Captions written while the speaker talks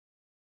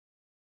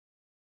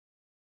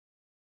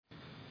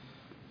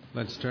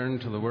Let's turn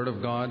to the Word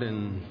of God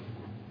in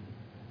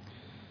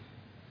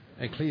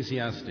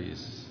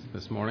Ecclesiastes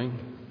this morning.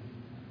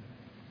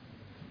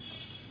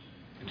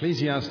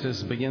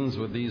 Ecclesiastes begins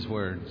with these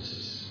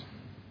words.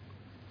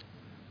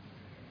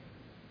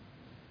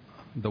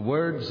 The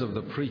words of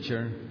the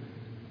preacher,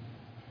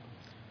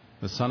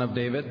 the son of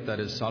David,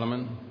 that is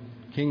Solomon,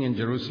 king in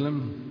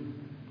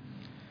Jerusalem.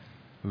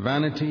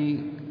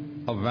 Vanity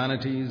of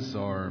vanities,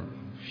 or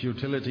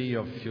futility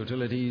of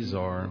futilities,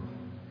 or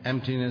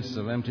emptiness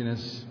of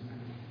emptiness.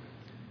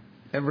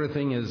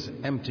 Everything is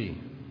empty.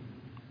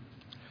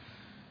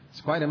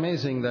 It's quite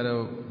amazing that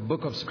a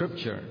book of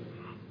Scripture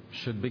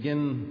should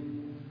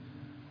begin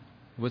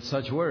with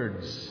such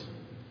words.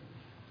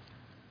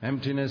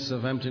 Emptiness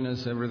of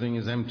emptiness, everything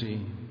is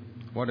empty.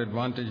 What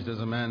advantage does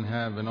a man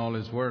have in all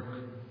his work,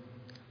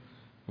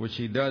 which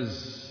he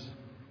does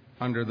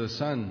under the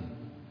sun?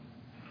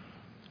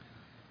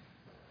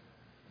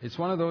 It's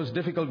one of those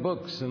difficult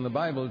books in the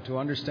Bible to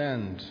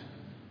understand.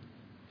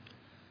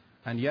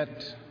 And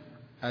yet,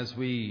 as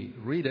we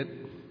read it,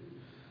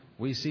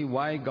 we see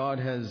why God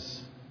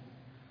has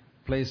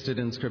placed it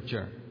in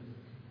Scripture.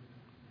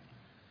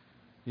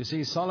 You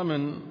see,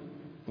 Solomon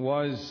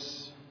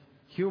was,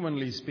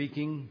 humanly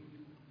speaking,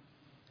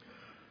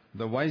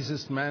 the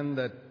wisest man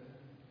that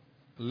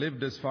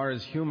lived as far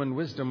as human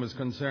wisdom was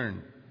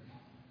concerned.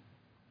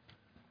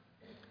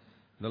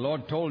 The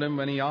Lord told him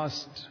when he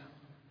asked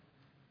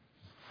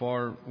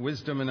for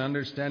wisdom and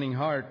understanding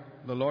heart,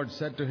 the Lord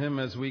said to him,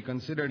 as we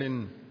considered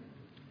in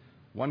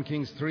 1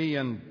 Kings 3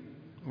 and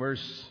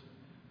verse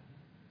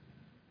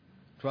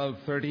 12,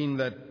 13,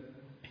 that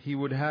he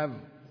would have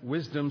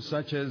wisdom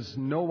such as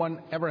no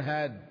one ever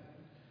had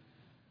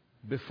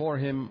before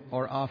him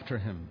or after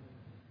him.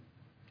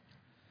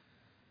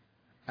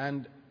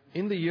 And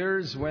in the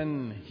years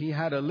when he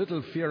had a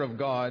little fear of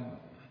God,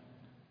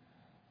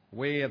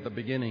 way at the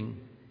beginning,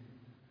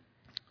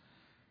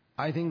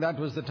 I think that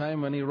was the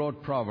time when he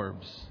wrote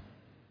Proverbs.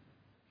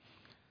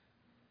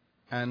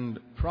 And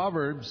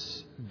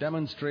Proverbs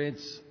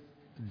demonstrates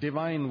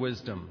divine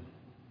wisdom.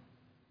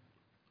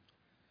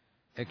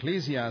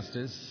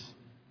 Ecclesiastes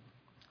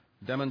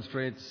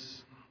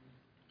demonstrates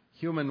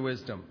human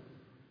wisdom.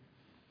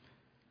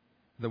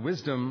 The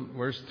wisdom,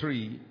 verse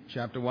 3,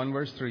 chapter 1,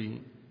 verse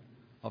 3,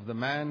 of the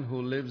man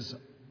who lives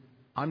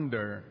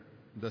under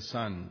the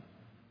sun.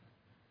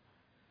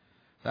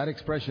 That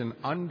expression,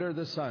 under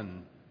the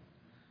sun,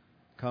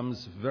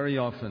 comes very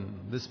often.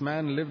 This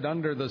man lived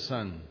under the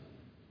sun.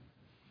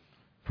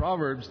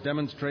 Proverbs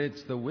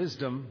demonstrates the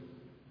wisdom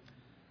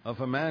of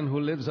a man who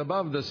lives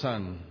above the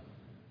sun,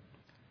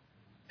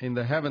 in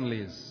the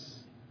heavenlies,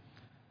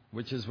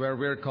 which is where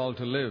we're called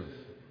to live.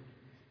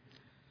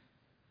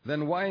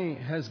 Then why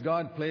has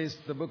God placed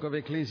the book of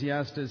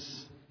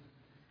Ecclesiastes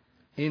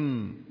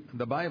in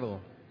the Bible?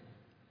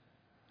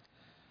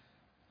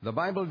 The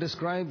Bible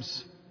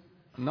describes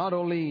not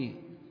only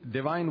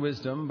divine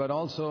wisdom, but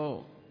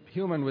also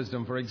human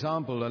wisdom. For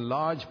example, a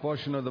large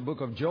portion of the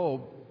book of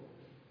Job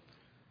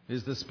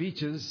is the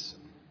speeches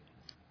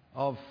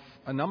of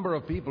a number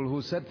of people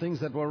who said things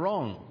that were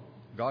wrong.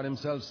 God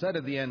himself said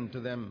at the end to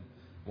them,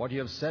 "What you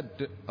have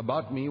said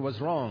about me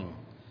was wrong."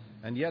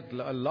 And yet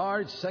a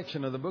large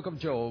section of the book of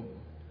Job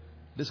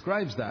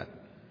describes that.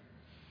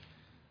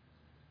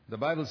 The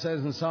Bible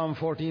says in Psalm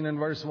 14 and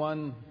verse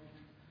 1,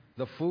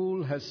 "The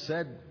fool has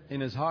said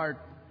in his heart,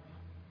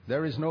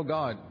 there is no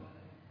God."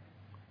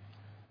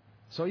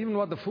 So even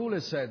what the fool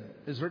has said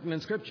is written in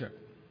Scripture.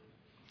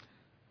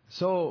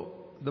 So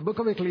the book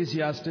of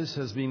Ecclesiastes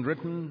has been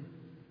written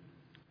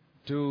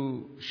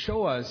to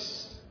show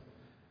us,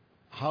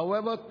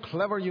 however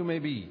clever you may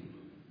be,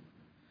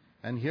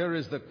 and here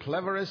is the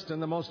cleverest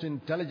and the most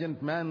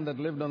intelligent man that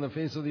lived on the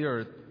face of the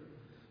earth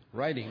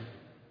writing,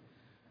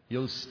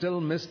 you'll still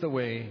miss the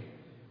way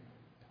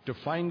to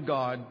find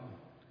God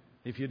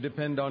if you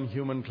depend on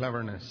human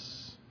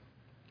cleverness.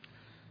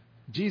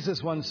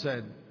 Jesus once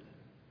said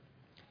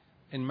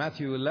in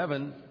Matthew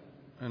 11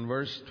 and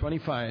verse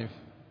 25,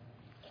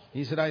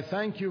 he said, "I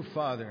thank you,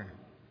 Father,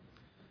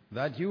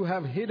 that you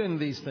have hidden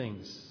these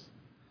things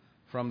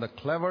from the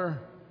clever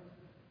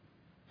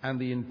and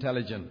the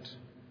intelligent,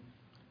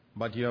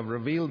 but you have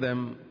revealed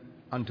them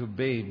unto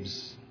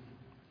babes."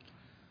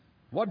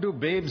 What do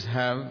babes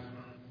have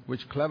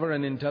which clever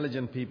and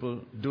intelligent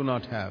people do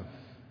not have?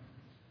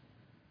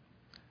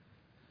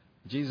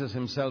 Jesus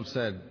himself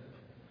said,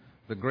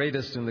 the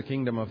greatest in the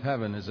kingdom of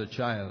heaven is a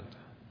child.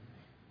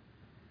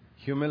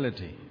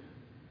 Humility.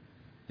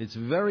 It's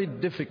very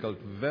difficult,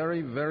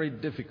 very, very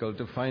difficult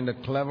to find a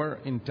clever,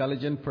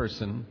 intelligent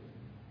person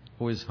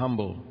who is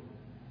humble.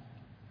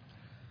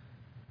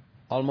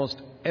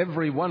 Almost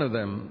every one of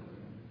them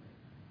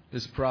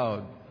is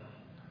proud,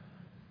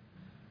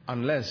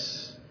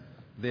 unless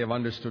they have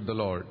understood the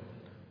Lord.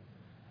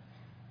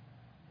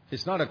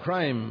 It's not a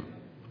crime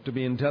to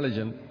be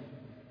intelligent,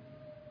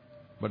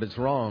 but it's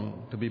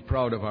wrong to be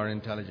proud of our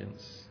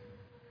intelligence.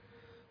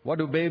 What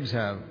do babes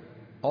have?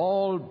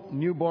 All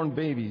newborn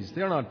babies,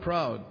 they're not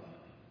proud.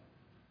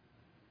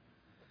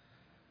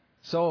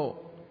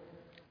 So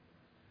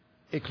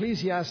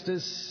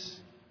Ecclesiastes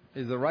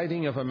is the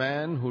writing of a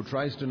man who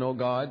tries to know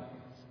God,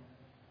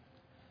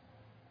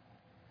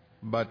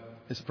 but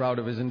is proud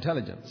of his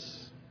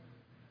intelligence.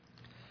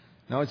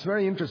 Now, it's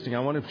very interesting. I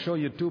want to show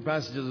you two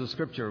passages of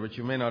Scripture which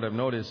you may not have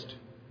noticed.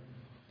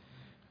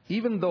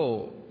 Even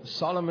though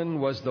Solomon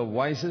was the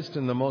wisest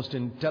and the most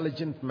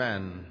intelligent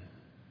man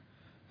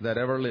that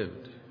ever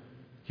lived,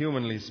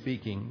 humanly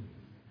speaking,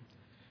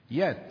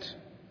 yet,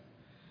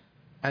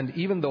 and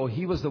even though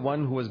he was the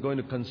one who was going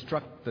to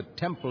construct the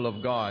temple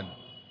of God,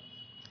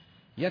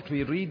 yet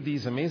we read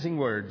these amazing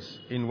words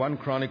in 1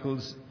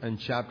 Chronicles and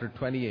chapter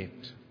 28.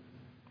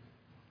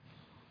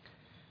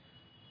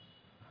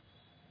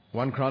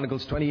 1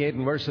 Chronicles 28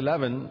 and verse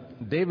 11,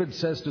 David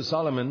says to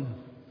Solomon,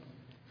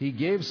 he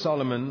gave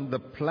Solomon the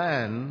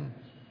plan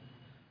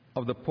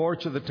of the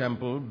porch of the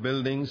temple,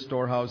 buildings,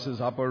 storehouses,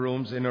 upper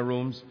rooms, inner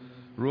rooms,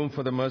 room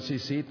for the mercy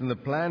seat, and the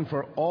plan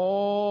for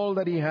all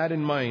that he had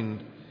in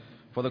mind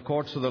for the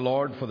courts of the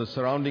Lord, for the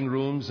surrounding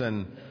rooms,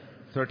 and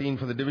 13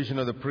 for the division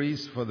of the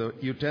priests, for the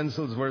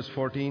utensils, verse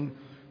 14,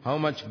 how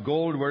much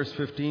gold, verse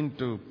 15,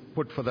 to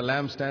put for the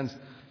lampstands.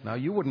 Now,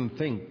 you wouldn't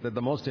think that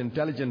the most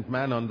intelligent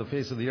man on the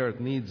face of the earth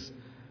needs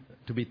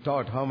to be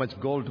taught how much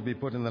gold to be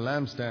put in the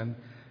lampstand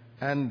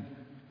and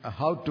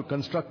how to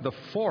construct the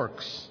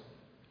forks,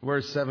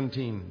 verse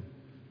 17.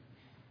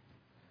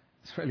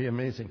 It's really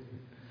amazing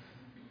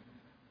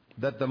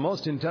that the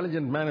most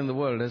intelligent man in the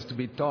world has to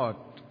be taught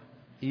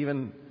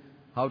even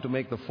how to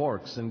make the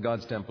forks in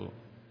God's temple.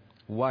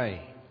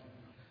 Why?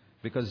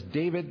 Because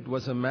David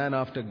was a man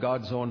after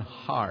God's own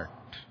heart.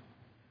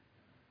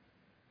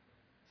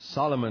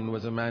 Solomon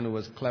was a man who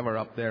was clever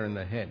up there in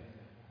the head.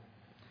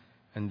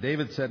 And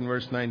David said in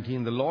verse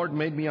 19, the Lord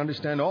made me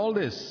understand all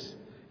this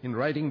in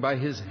writing by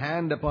his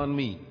hand upon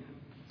me.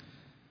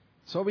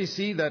 So we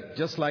see that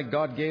just like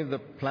God gave the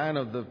plan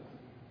of the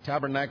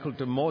tabernacle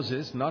to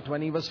Moses, not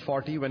when he was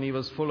 40, when he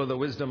was full of the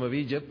wisdom of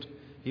Egypt,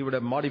 he would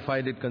have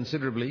modified it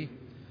considerably,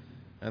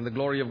 and the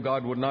glory of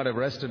God would not have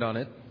rested on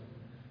it.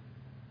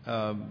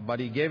 But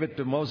he gave it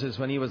to Moses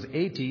when he was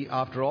 80,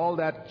 after all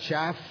that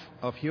chaff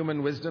of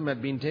human wisdom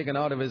had been taken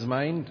out of his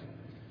mind,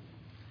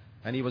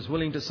 and he was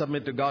willing to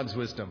submit to God's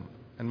wisdom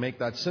and make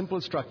that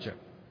simple structure.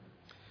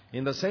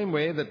 In the same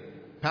way, the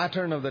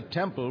pattern of the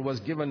temple was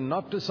given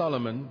not to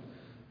Solomon,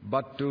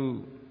 but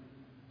to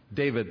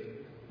David.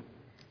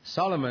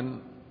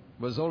 Solomon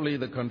was only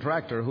the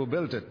contractor who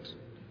built it,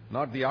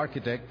 not the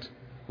architect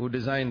who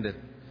designed it.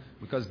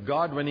 Because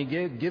God, when he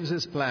gives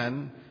his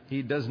plan,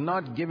 he does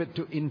not give it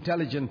to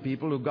intelligent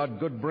people who got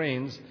good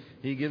brains.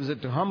 He gives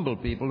it to humble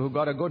people who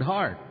got a good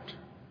heart.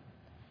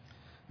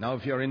 Now,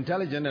 if you're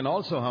intelligent and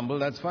also humble,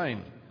 that's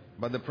fine.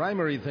 But the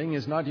primary thing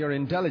is not your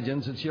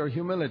intelligence, it's your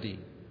humility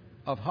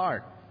of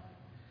heart.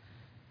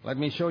 Let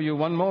me show you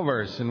one more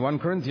verse in 1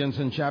 Corinthians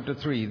in chapter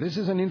 3. This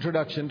is an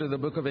introduction to the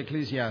book of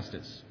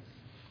Ecclesiastes.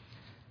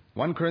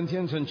 1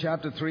 Corinthians in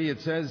chapter 3,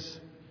 it says,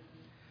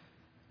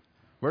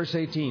 verse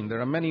 18,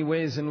 there are many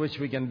ways in which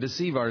we can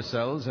deceive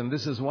ourselves, and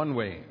this is one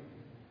way.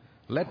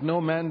 Let no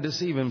man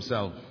deceive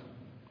himself.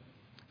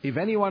 If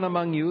anyone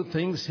among you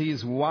thinks he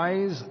is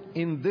wise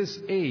in this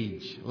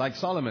age, like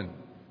Solomon,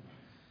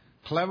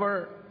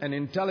 clever and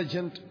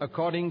intelligent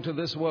according to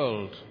this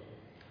world,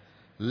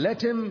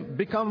 let him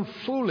become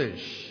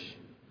foolish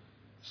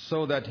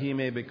so that he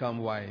may become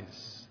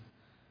wise.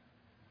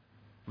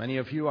 Many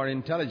of you are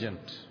intelligent.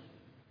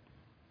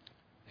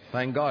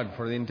 Thank God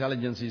for the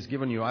intelligence he's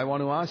given you. I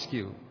want to ask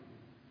you,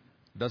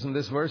 doesn't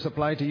this verse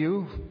apply to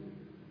you?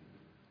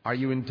 Are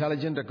you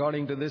intelligent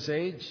according to this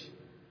age?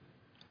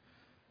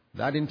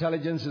 That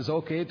intelligence is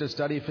okay to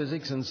study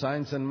physics and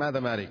science and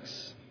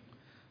mathematics.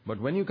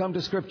 But when you come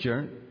to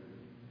Scripture,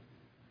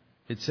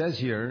 it says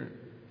here,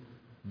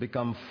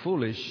 become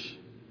foolish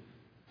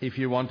if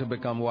you want to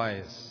become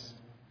wise.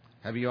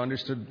 Have you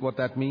understood what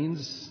that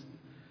means?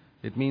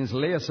 It means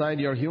lay aside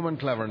your human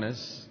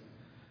cleverness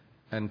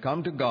and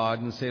come to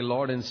God and say,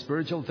 Lord, in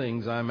spiritual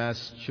things I am as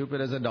stupid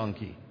as a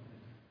donkey.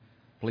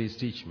 Please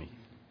teach me.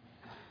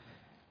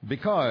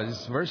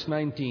 Because, verse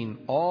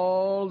 19,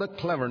 all the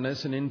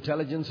cleverness and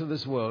intelligence of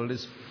this world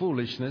is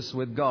foolishness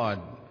with God.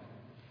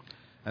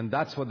 And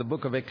that's what the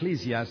book of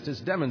Ecclesiastes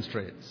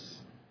demonstrates.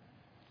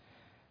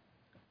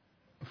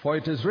 For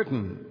it is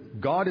written,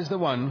 God is the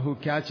one who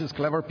catches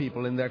clever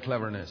people in their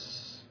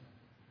cleverness.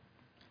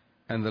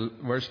 And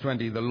verse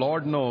 20, the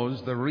Lord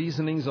knows the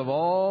reasonings of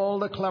all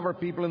the clever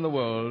people in the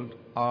world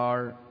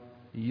are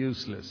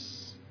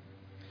useless.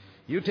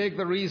 You take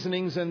the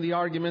reasonings and the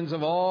arguments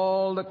of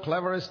all the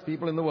cleverest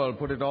people in the world,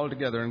 put it all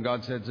together, and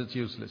God says it's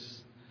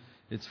useless.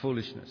 It's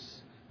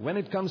foolishness. When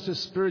it comes to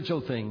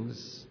spiritual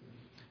things,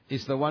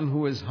 it's the one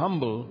who is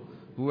humble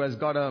who has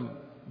got a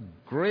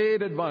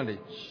great advantage.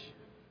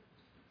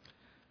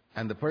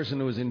 And the person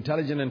who is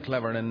intelligent and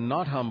clever and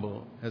not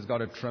humble has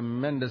got a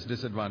tremendous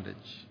disadvantage.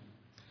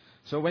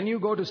 So when you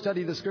go to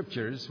study the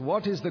Scriptures,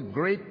 what is the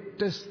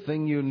greatest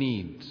thing you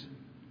need?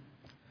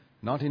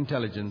 Not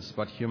intelligence,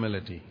 but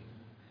humility.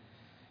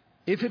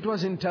 If it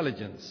was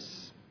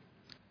intelligence,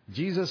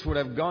 Jesus would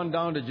have gone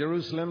down to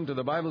Jerusalem to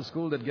the Bible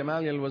school that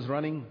Gamaliel was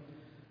running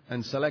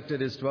and selected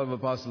his 12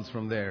 apostles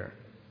from there.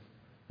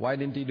 Why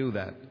didn't he do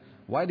that?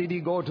 Why did he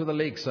go to the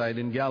lakeside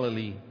in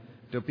Galilee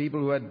to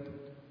people who had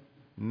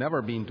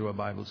never been to a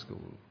Bible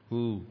school,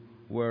 who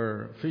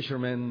were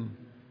fishermen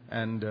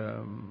and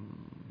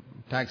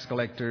tax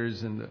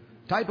collectors and the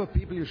type of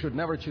people you should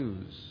never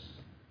choose?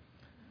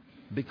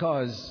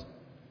 Because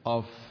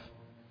of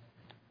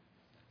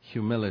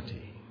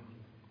humility.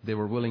 They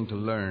were willing to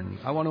learn.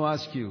 I want to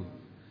ask you,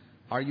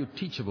 are you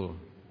teachable?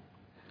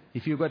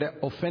 If you get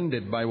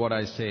offended by what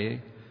I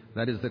say,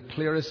 that is the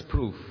clearest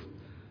proof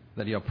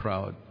that you're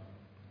proud.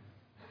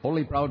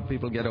 Only proud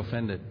people get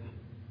offended.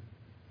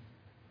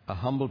 A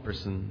humble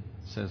person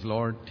says,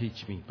 Lord,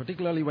 teach me.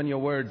 Particularly when your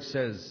word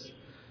says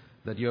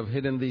that you have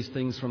hidden these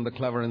things from the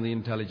clever and the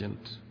intelligent.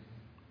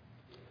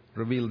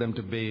 Reveal them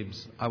to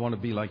babes. I want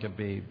to be like a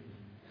babe.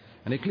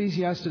 And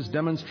Ecclesiastes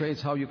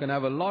demonstrates how you can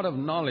have a lot of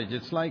knowledge.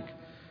 It's like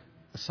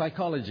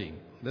psychology.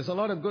 There are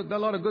a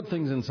lot of good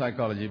things in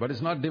psychology, but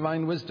it's not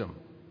divine wisdom.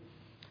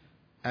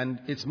 And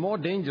it's more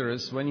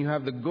dangerous when you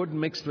have the good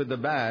mixed with the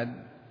bad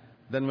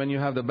than when you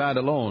have the bad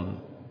alone.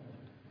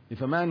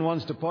 If a man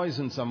wants to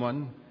poison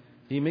someone,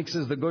 he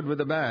mixes the good with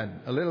the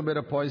bad. A little bit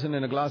of poison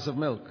in a glass of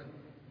milk.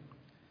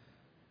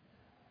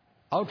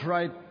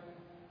 Outright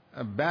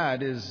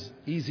bad is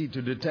easy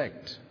to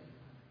detect.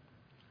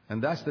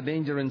 And that's the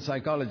danger in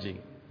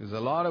psychology. There's a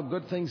lot of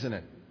good things in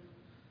it,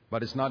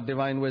 but it's not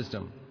divine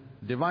wisdom.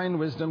 Divine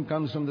wisdom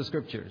comes from the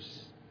Scriptures.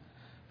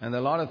 And there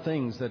are a lot of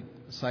things that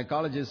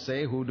psychologists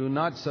say who do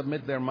not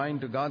submit their mind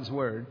to God's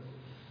Word,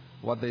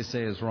 what they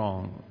say is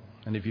wrong.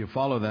 And if you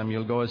follow them,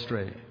 you'll go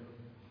astray.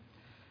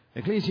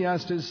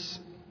 Ecclesiastes,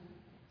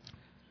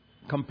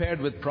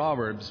 compared with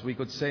Proverbs, we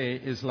could say,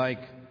 is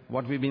like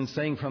what we've been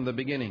saying from the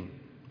beginning.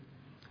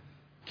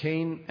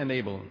 Cain and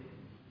Abel.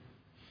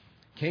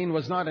 Cain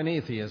was not an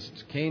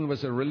atheist. Cain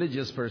was a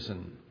religious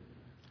person.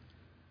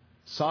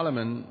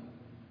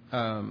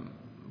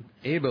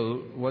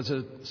 Abel was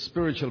a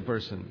spiritual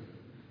person.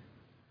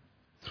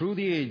 Through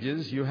the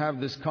ages, you have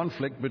this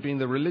conflict between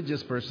the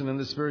religious person and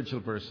the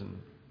spiritual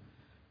person.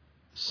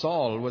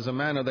 Saul was a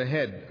man of the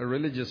head, a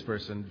religious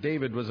person.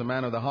 David was a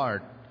man of the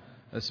heart,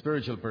 a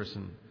spiritual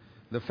person.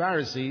 The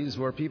Pharisees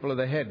were people of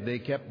the head.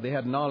 They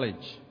had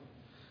knowledge.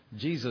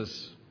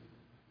 Jesus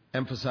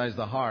emphasized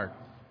the heart.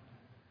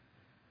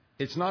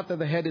 It's not that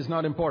the head is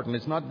not important.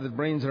 It's not that the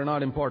brains are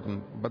not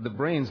important. But the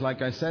brains,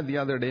 like I said the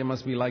other day,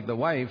 must be like the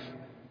wife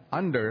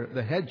under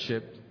the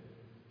headship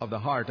of the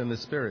heart and the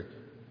spirit.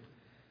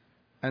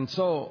 And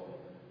so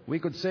we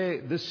could say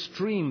this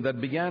stream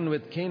that began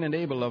with Cain and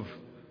Abel of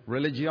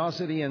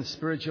religiosity and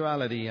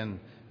spirituality and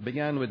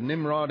began with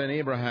Nimrod and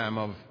Abraham,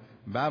 of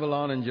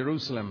Babylon and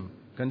Jerusalem,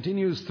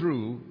 continues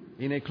through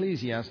in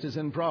Ecclesiastes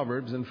and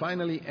Proverbs and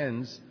finally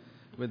ends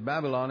with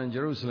Babylon and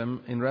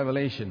Jerusalem in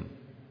Revelation.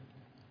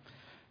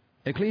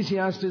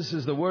 Ecclesiastes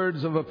is the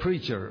words of a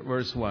preacher,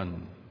 verse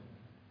 1.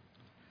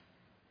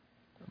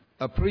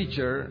 A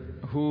preacher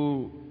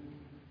who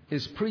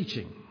is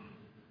preaching.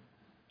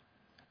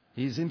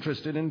 He's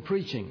interested in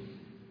preaching.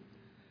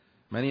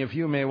 Many of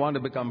you may want to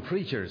become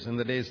preachers in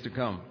the days to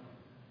come.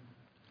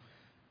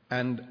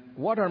 And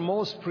what are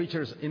most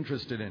preachers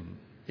interested in?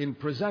 In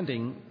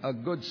presenting a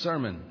good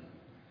sermon.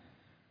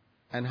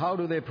 And how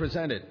do they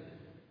present it?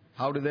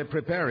 How do they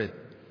prepare it?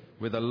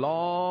 With a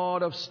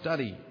lot of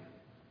study.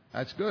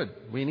 That's good.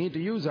 We need to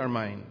use our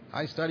mind.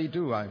 I study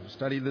too. I've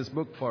studied this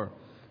book for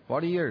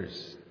 40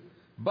 years.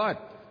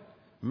 But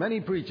many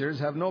preachers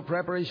have no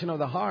preparation of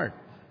the heart.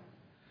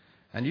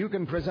 And you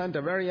can present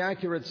a very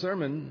accurate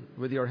sermon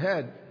with your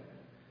head,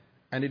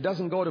 and it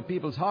doesn't go to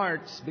people's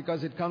hearts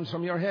because it comes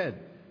from your head.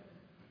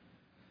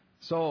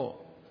 So,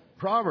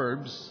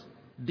 Proverbs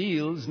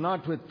deals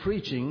not with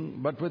preaching,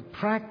 but with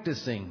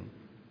practicing.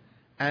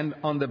 And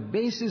on the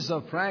basis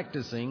of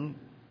practicing,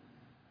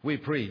 we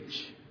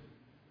preach.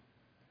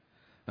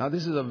 Now,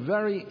 this is a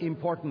very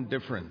important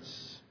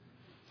difference.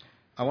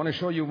 I want to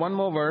show you one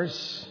more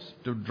verse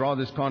to draw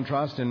this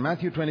contrast in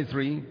Matthew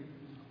 23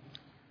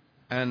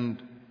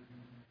 and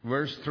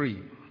verse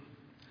 3.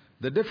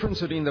 The difference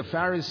between the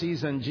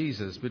Pharisees and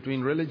Jesus,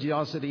 between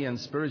religiosity and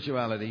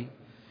spirituality,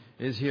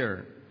 is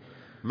here.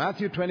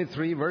 Matthew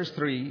 23, verse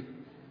 3,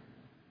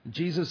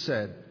 Jesus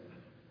said,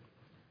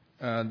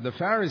 the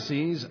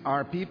Pharisees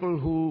are people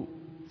who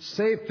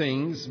say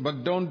things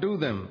but don't do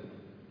them.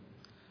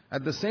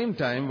 At the same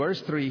time,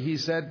 verse 3, he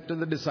said to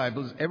the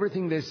disciples,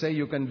 everything they say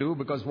you can do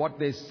because what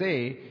they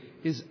say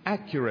is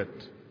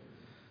accurate.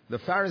 The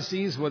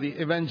Pharisees were the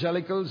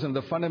evangelicals and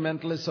the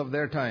fundamentalists of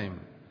their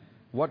time.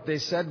 What they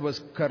said was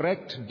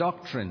correct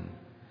doctrine,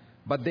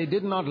 but they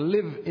did not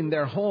live in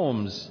their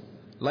homes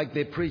like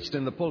they preached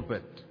in the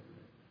pulpit.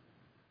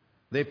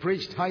 They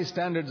preached high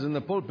standards in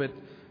the pulpit,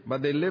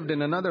 but they lived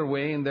in another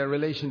way in their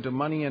relation to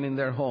money and in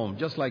their home,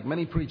 just like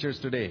many preachers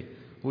today,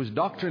 whose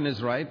doctrine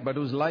is right, but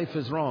whose life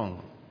is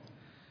wrong.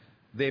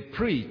 They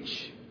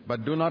preach,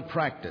 but do not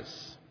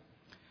practice.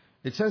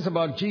 It says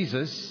about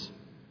Jesus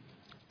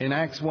in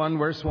Acts 1,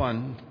 verse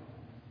 1,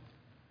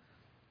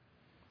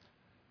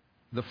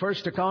 the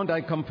first account I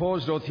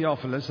composed, O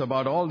Theophilus,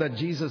 about all that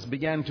Jesus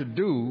began to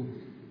do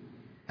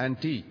and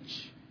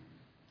teach.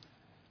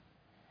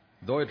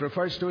 Though it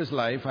refers to his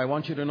life, I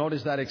want you to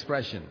notice that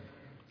expression.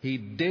 He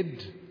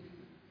did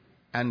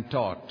and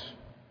taught.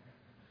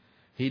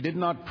 He did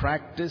not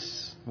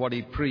practice what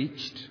he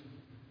preached.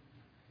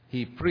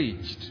 He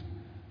preached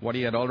what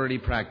he had already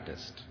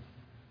practiced.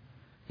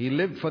 He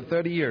lived for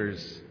 30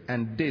 years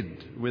and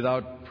did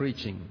without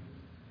preaching,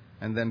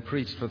 and then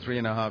preached for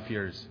 3.5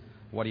 years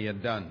what he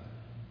had done.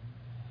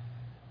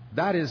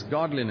 That is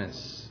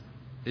godliness.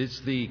 It's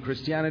the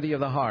Christianity of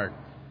the heart.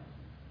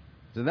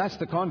 So that's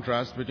the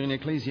contrast between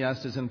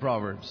Ecclesiastes and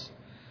Proverbs.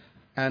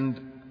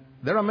 And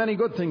there are many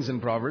good things in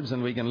Proverbs,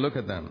 and we can look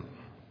at them.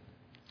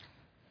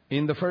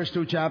 In the first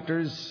 2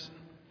 chapters,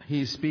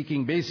 he's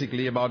speaking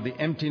basically about the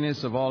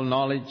emptiness of all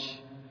knowledge,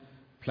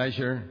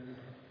 pleasure,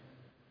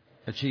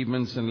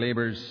 achievements, and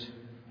labors.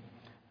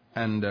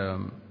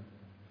 And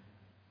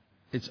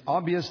it's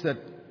obvious that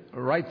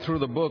right through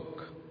the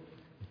book,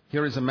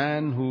 here is a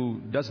man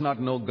who does not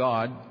know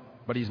God,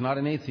 but he's not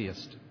an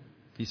atheist.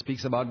 He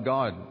speaks about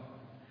God.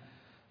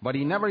 But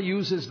he never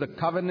uses the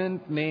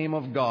covenant name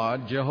of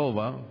God,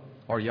 Jehovah,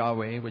 or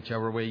Yahweh,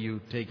 whichever way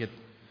you take it,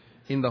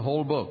 in the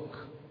whole book.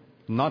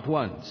 Not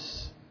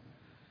once.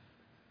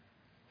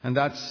 And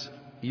that's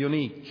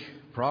unique.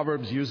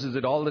 Proverbs uses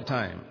it all the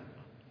time.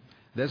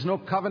 There's no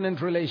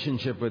covenant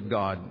relationship with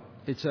God.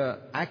 It's an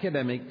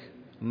academic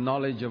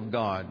knowledge of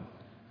God.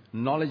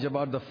 Knowledge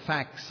about the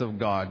facts of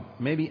God.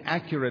 Maybe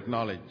accurate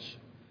knowledge,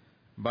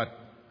 but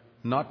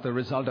not the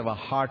result of a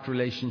heart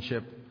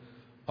relationship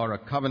or a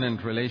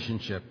covenant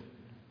relationship.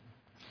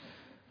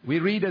 We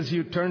read, as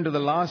you turn to the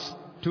last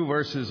 2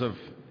 verses of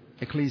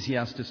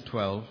Ecclesiastes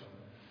 12,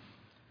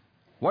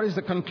 what is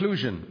the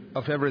conclusion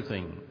of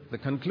everything? The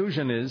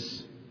conclusion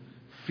is,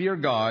 fear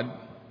God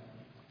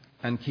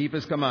and keep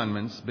His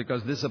commandments,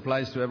 because this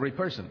applies to every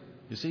person.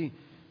 You see,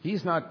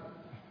 he's not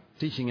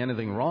teaching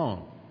anything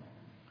wrong.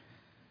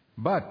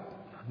 But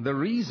the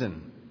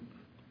reason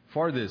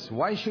for this,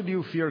 why should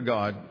you fear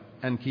God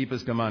and keep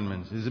His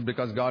commandments? Is it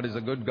because God is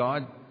a good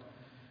God?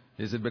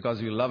 Is it because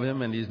you love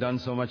Him and He's done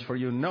so much for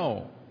you?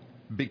 No.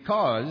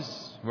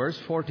 Because, verse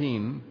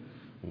 14,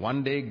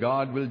 one day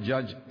God will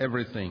judge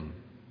everything.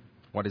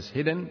 What is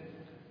hidden,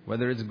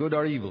 whether it's good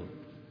or evil.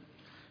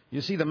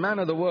 You see, the man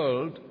of the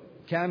world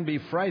can be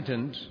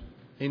frightened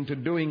into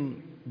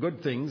doing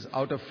good things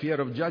out of fear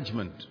of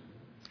judgment.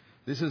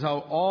 This is how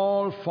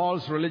all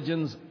false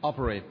religions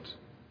operate.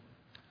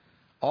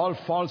 All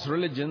false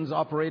religions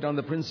operate on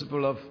the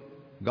principle of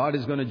God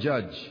is going to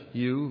judge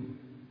you.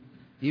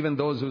 Even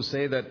those who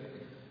say that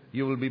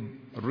you will be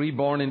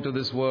reborn into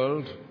this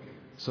world,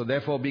 so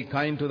therefore be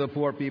kind to the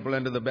poor people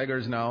and to the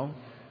beggars now,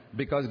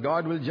 because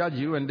God will judge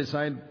you and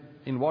decide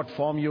in what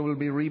form you will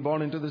be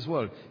reborn into this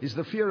world. It's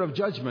the fear of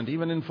judgment,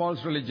 even in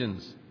false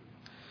religions.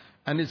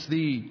 And it's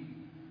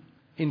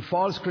in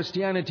false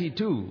Christianity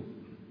too.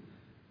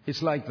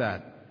 It's like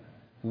that.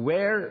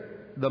 Where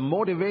the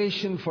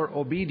motivation for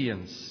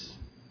obedience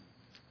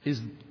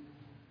is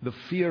the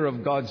fear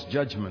of God's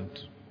judgment,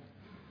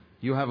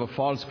 you have a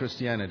false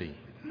Christianity.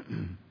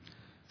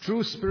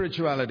 True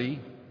spirituality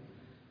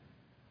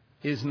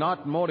is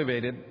not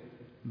motivated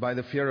by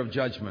the fear of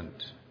judgment.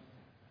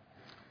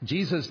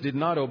 Jesus did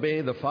not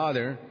obey the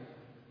Father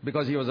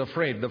because He was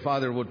afraid the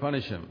Father would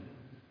punish Him.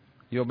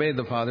 He obeyed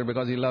the Father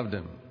because He loved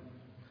Him.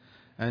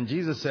 And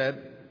Jesus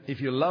said,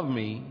 if you love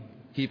me,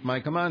 keep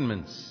my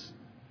commandments.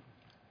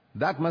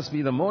 That must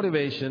be the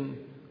motivation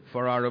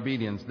for our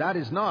obedience. That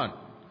is not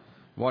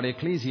what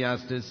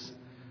Ecclesiastes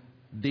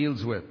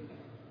deals with.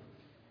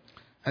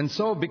 And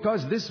so,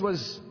 because this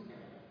was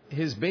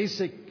his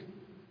basic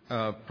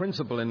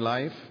principle in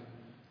life,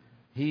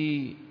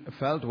 he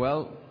felt,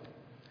 well,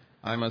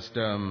 I must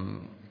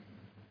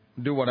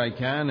do what I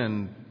can.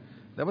 And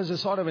there was a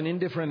sort of an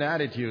indifferent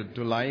attitude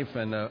to life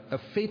and a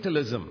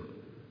fatalism.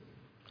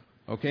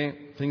 Okay,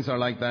 things are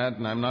like that,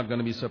 and I'm not going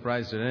to be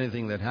surprised at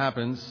anything that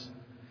happens.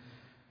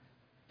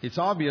 It's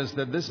obvious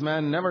that this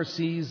man never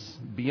sees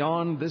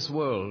beyond this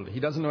world. He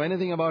doesn't know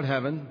anything about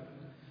heaven.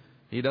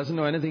 He doesn't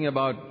know anything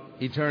about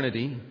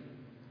eternity,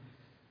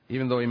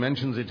 even though he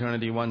mentions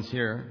eternity once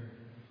here.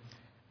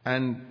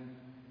 And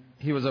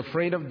he was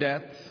afraid of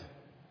death,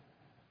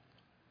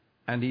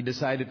 and he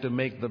decided to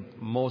make the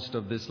most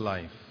of this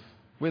life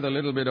with a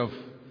little bit of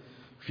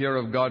fear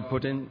of God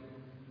put in,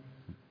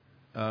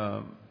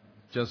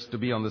 just to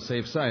be on the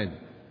safe side.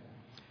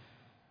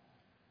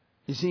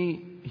 You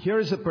see, here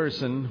is a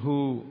person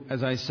who,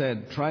 as I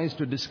said, tries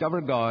to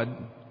discover God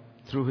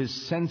through his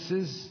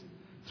senses,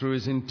 through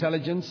his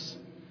intelligence,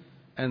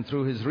 and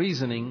through his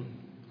reasoning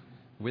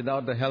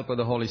without the help of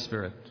the Holy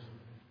Spirit.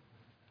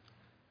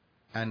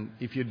 And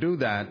if you do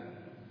that,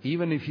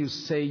 even if you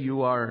say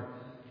you are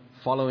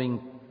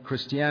following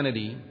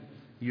Christianity,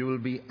 you will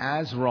be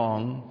as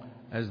wrong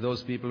as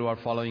those people who are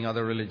following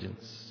other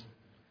religions.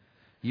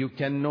 You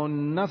can know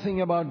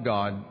nothing about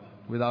God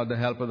without the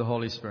help of the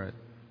Holy Spirit.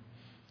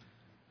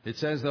 It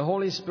says the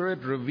Holy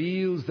Spirit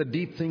reveals the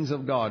deep things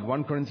of God.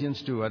 1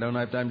 Corinthians 2. I don't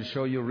have time to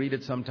show you. Read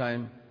it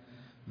sometime.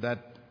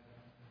 That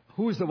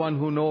who is the one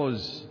who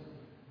knows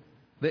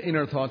the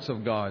inner thoughts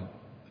of God?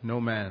 No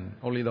man,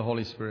 only the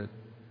Holy Spirit.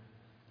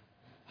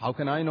 How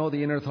can I know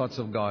the inner thoughts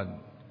of God?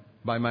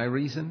 By my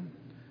reason?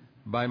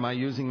 By my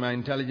using my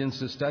intelligence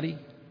to study?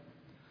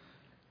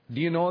 Do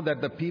you know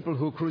that the people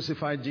who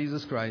crucified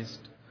Jesus Christ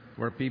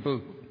were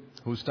people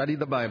who studied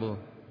the Bible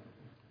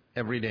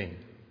every day?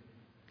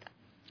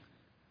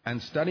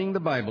 And studying the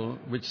Bible,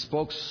 which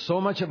spoke so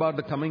much about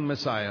the coming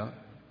Messiah,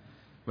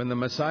 when the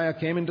Messiah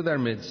came into their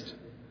midst,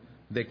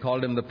 they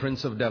called him the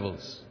Prince of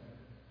Devils.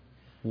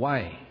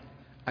 Why?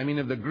 I mean,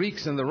 if the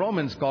Greeks and the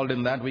Romans called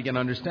him that, we can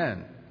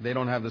understand. They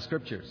don't have the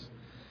scriptures.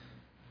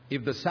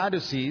 If the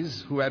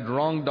Sadducees, who had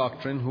wrong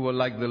doctrine, who were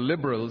like the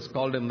liberals,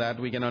 called him that,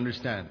 we can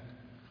understand.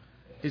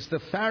 It's the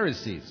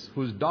Pharisees,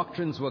 whose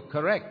doctrines were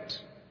correct,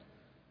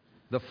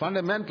 the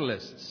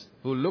fundamentalists,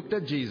 who looked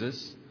at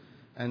Jesus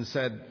and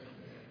said,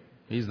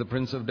 he's the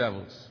Prince of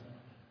Devils.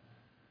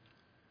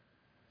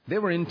 They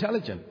were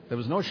intelligent. There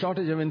was no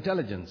shortage of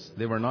intelligence.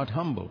 They were not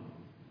humble.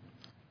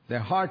 Their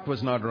heart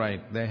was not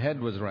right. Their head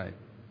was right.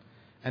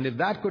 And if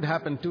that could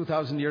happen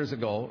 2,000 years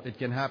ago, it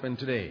can happen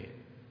today.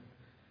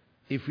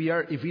 If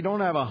we don't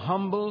have a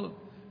humble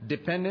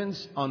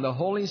dependence on the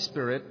Holy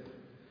Spirit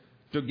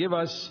to give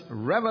us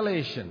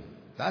revelation,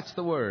 that's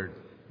the word,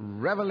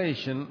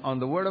 revelation on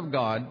the Word of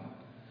God,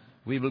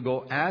 we will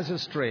go as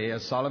astray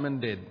as Solomon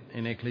did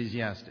in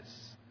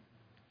Ecclesiastes.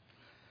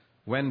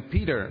 When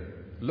Peter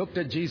looked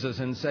at Jesus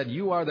and said,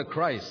 "You are the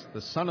Christ,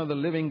 the Son of the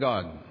living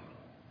God,"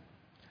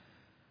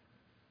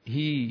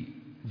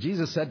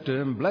 Jesus said to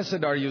him,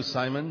 "Blessed are you,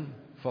 Simon,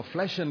 for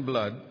flesh and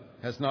blood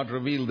has not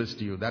revealed this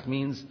to you." That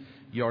means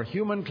your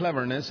human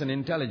cleverness and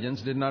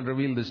intelligence did not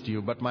reveal this to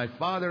you, but my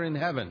Father in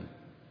heaven.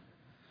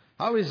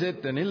 How is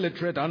it an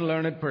illiterate,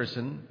 unlearned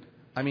person,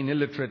 I mean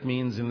illiterate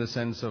means in the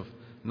sense of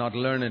not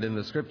learned in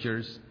the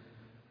Scriptures,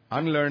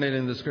 unlearned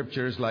in the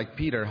Scriptures like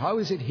Peter, how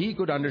is it he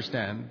could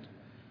understand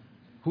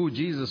who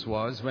Jesus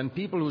was when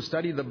people who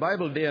studied the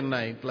Bible day and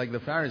night like the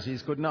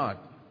Pharisees could not?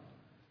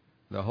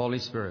 The Holy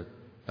Spirit.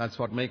 That's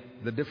what made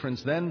the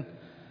difference then,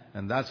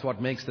 and that's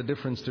what makes the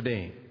difference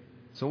today.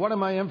 So what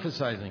am I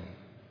emphasizing?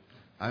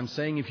 I'm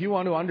saying if you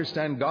want to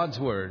understand God's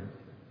Word,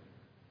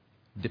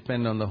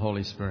 depend on the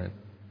Holy Spirit.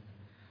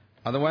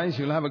 Otherwise,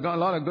 you'll have a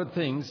lot of good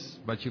things,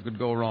 but you could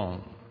go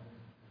wrong.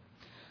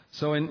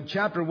 So in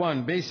chapter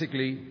 1,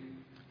 basically,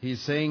 he's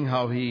saying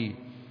how he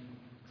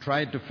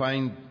tried to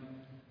find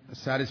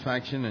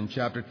satisfaction, in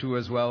chapter 2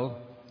 as well,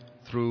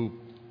 through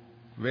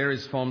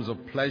various forms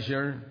of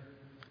pleasure,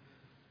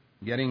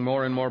 getting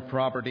more and more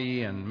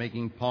property and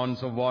making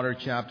ponds of water,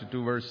 chapter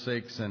 2, verse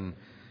 6, and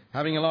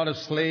having a lot of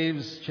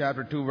slaves,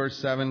 chapter 2, verse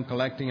 7,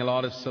 collecting a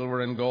lot of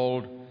silver and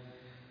gold,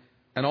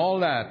 and all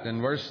that.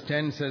 And verse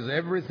 10 says,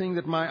 "Everything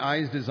that my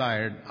eyes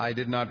desired, I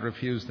did not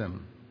refuse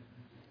them."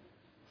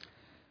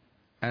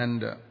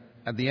 And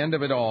at the end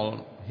of it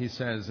all, he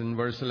says in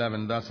verse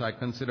 11, "Thus I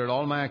considered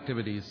all my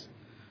activities,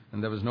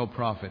 and there was no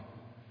profit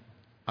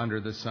under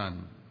the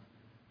sun."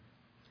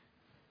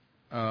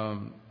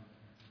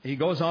 He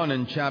goes on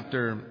in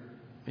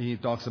he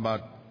talks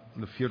about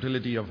the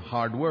futility of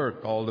hard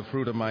work, all the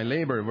fruit of my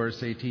labor,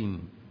 verse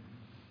 18.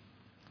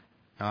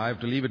 I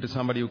have to leave it to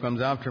somebody who comes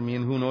after me,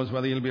 and who knows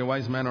whether he'll be a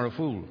wise man or a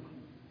fool.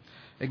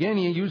 Again,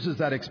 he uses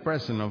that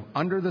expression of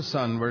under the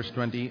sun, verse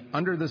 20,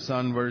 under the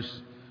sun,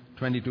 verse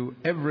 22,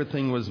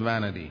 everything was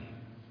vanity.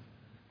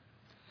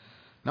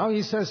 Now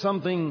he says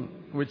something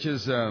which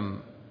is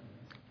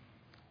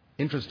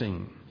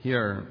interesting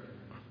here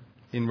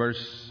in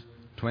verse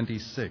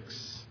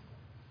 26.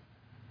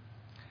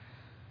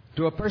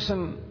 To a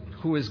person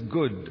who is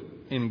good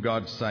in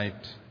God's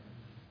sight,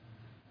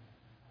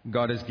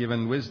 God has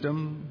given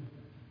wisdom,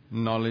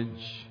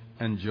 knowledge,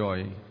 and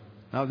joy.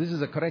 Now, this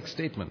is a correct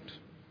statement.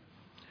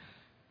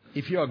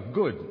 If you are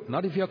good,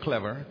 not if you are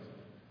clever,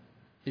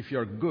 if you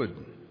are good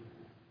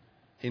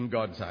in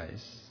God's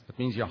eyes, that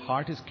means your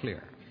heart is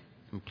clear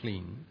and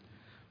clean,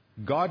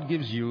 God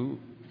gives you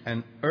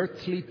an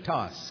earthly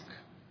task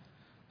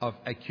of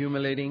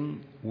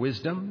accumulating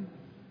wisdom,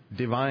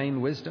 divine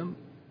wisdom,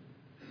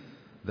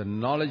 the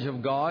knowledge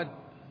of God,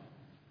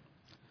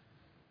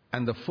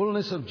 and the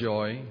fullness of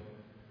joy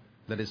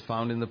that is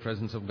found in the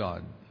presence of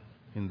God.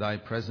 In thy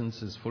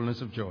presence is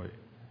fullness of joy.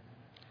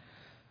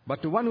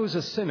 But to one who is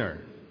a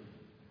sinner,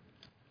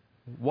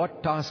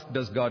 what task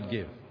does God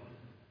give?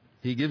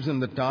 He gives him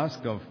the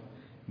task of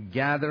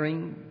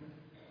gathering,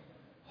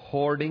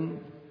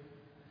 hoarding,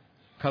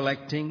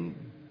 collecting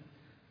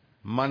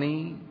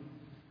money,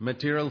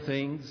 material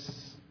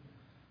things,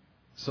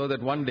 so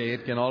that one day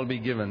it can all be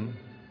given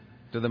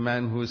to the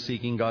man who is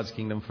seeking God's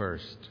kingdom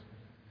first.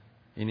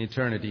 In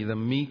eternity, the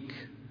meek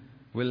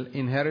will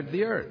inherit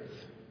the earth.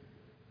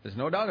 There's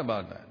no doubt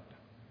about that.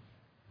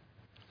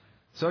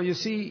 So you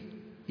see,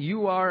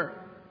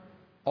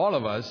 all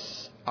of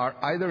us are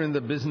either in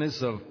the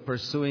business of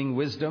pursuing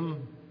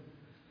wisdom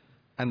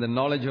and the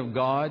knowledge of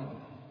God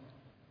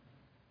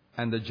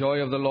and the joy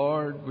of the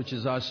Lord, which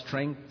is our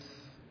strength,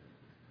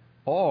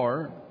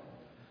 or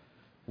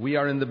we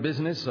are in the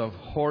business of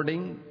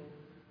hoarding,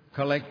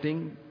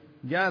 collecting,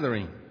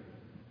 gathering.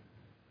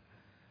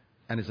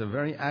 And it's a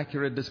very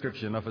accurate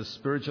description of a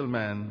spiritual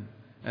man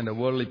and a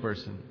worldly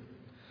person.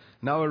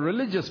 Now, a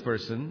religious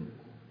person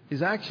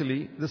is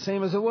actually the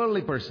same as a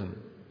worldly person.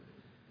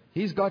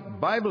 He's got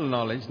Bible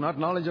knowledge, not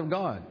knowledge of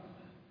God.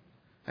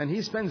 And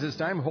he spends his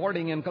time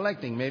hoarding and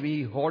collecting. Maybe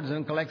he hoards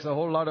and collects a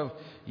whole lot of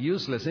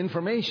useless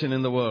information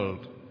in the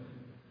world,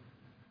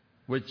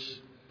 which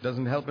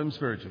doesn't help him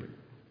spiritually.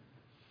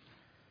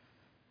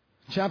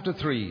 Chapter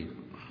 3.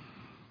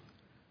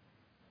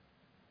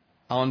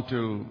 On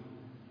to,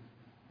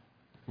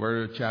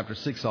 we're at chapter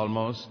 6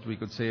 almost. We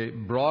could say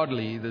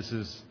broadly,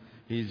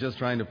 he's just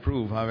trying to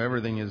prove how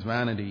everything is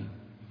vanity.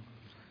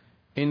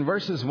 In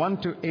verses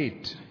 1 to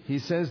 8, he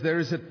says there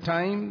is a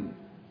time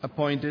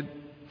appointed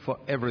for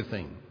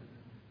everything.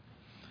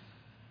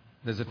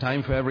 There's a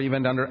time for every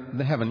event under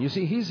the heaven. You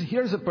see,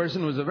 here's a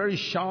person who's a very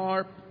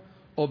sharp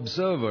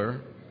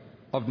observer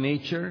of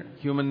nature,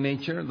 human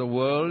nature, the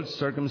world,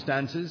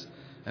 circumstances.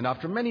 And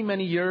after many,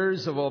 many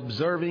years of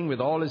observing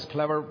with all his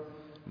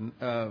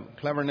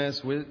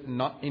cleverness, with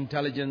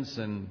intelligence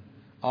and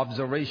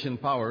observation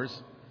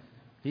powers,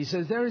 he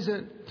says there is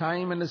a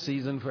time and a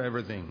season for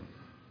everything.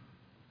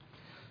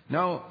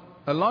 Now,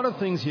 a lot of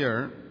things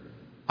here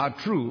are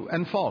true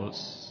and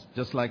false,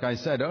 just like I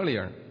said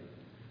earlier.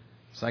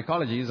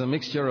 Psychology is a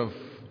mixture of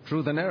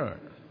truth and error.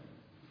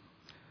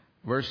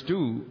 Verse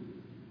 2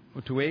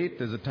 to 8,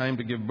 there's a time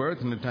to give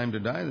birth and a time to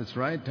die. That's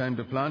right, time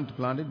to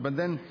plant it. But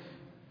then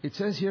it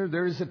says here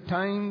there is a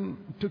time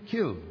to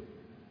kill.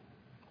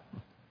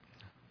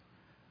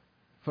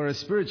 For a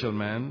spiritual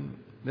man,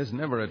 there's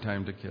never a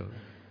time to kill.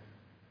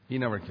 He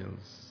never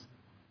kills.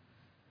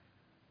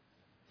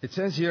 It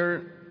says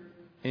here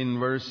in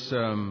verse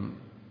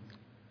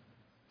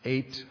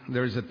 8,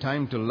 there is a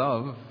time to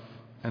love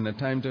and a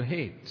time to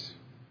hate.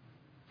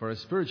 For a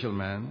spiritual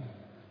man,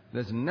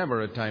 there's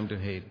never a time to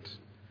hate.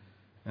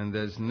 And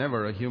there's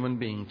never a human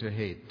being to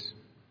hate.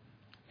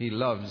 He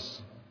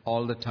loves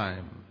all the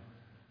time,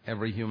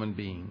 every human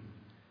being,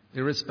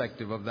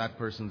 irrespective of that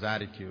person's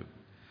attitude.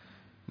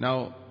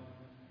 Now,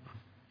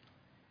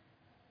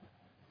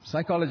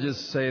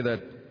 psychologists say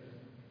that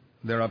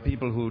there are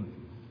people who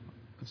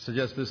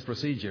suggest this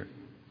procedure.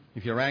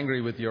 If you're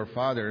angry with your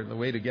father, the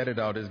way to get it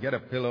out is get a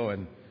pillow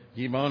and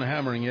keep on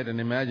hammering it and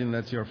imagine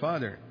that's your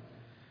father.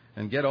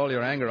 And get all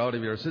your anger out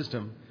of your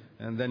system,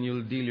 and then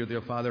you'll deal with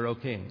your father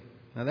okay.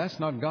 Now, that's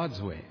not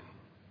God's way.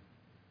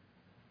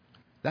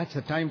 That's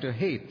a time to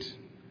hate.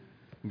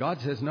 God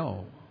says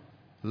no.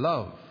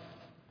 Love.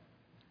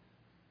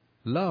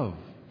 Love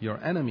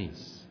your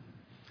enemies.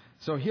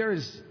 So here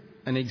is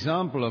an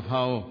example of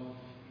how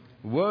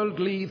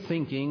worldly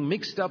thinking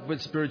mixed up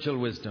with spiritual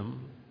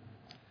wisdom.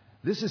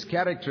 This is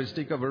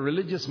characteristic of a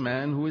religious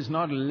man who is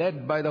not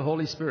led by the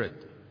Holy Spirit.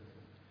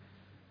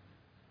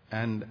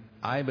 And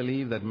I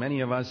believe that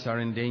many of us are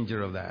in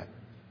danger of that.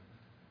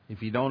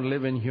 If you don't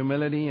live in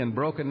humility and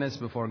brokenness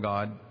before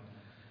God,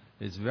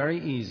 it's very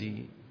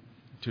easy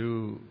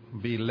to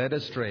be led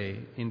astray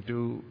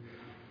into,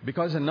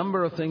 because a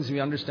number of things we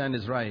understand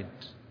is right,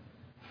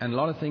 and a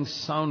lot of things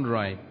sound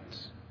right.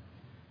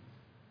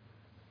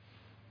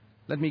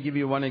 Let me give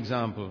you one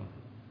example.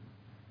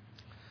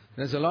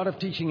 There's a lot of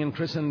teaching in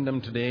Christendom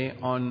today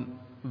on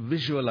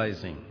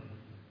visualizing.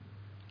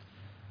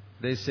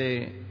 They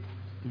say,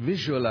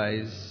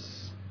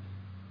 visualize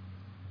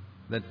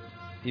that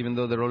even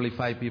though there are only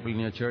 5 people in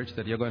your church,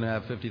 that you're going to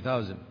have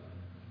 50,000.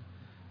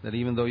 That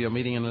even though you're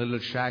meeting in a little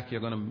shack, you're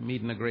going to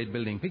meet in a great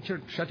building.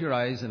 Shut your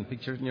eyes and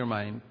picture it in your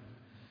mind.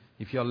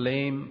 If you're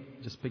lame,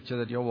 just picture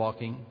that you're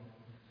walking.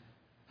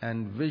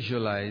 And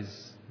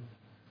visualize.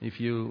 If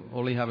you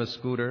only have a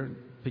scooter,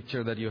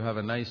 picture that you have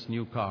a nice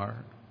new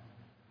car.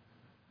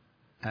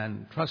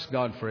 And trust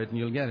God for it and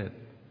you'll get it.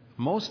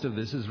 Most of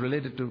this is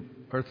related to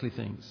earthly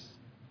things.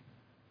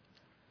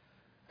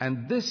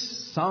 And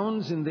this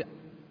sounds in the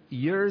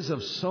ears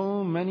of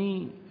so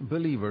many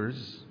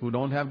believers who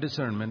don't have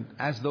discernment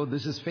as though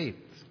this is faith.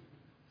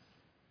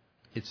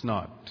 It's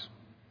not.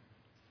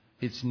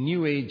 It's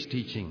New Age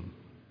teaching.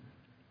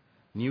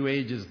 New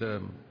Age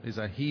is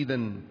a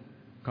heathen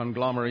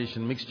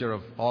conglomeration, mixture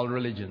of all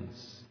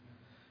religions.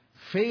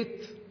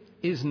 Faith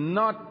is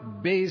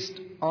not based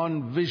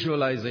on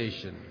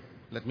visualization.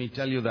 Let me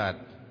tell you that.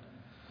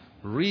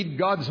 Read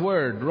God's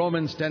Word,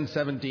 Romans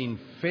 10:17.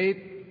 Faith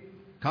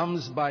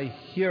comes by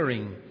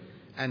hearing,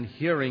 and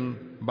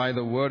hearing by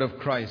the Word of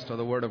Christ or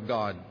the Word of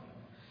God.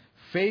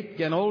 Faith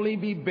can only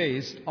be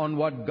based on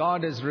what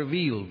God has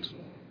revealed.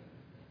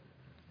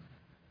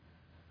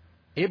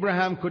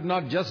 Abraham could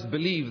not just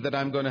believe that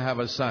I'm going to have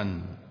a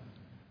son.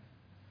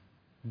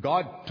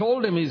 God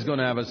told him he's going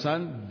to have a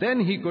son, then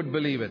he could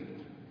believe it.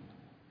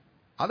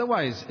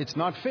 Otherwise, it's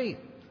not faith.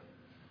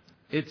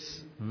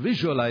 It's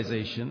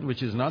visualization,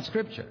 which is not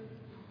Scripture.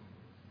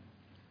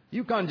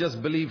 You can't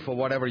just believe for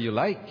whatever you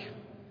like.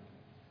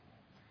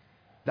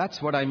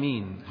 That's what I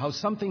mean. How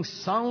something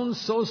sounds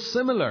so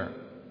similar.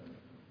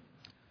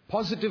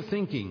 Positive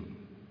thinking.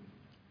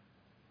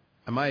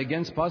 Am I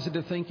against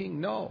positive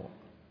thinking? No.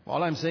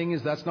 All I'm saying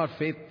is that's not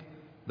faith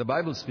the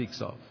Bible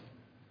speaks of.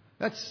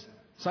 That's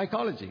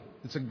psychology.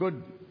 It's a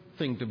good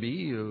thing to be.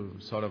 You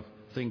sort of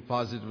think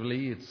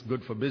positively. It's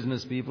good for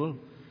business people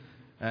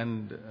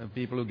and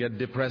people who get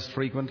depressed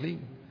frequently.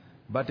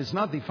 But it's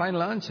not the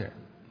final answer.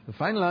 The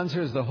final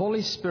answer is the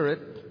Holy Spirit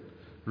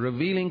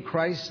revealing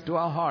Christ to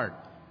our heart.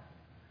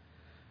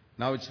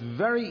 Now, it's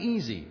very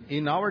easy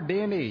in our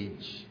day and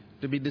age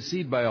to be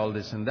deceived by all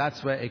this, and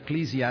that's where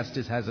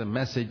Ecclesiastes has a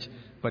message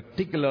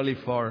particularly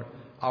for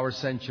our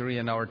century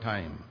and our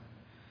time.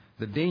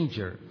 The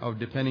danger of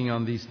depending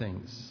on these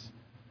things.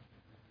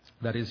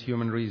 That is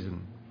human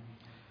reason.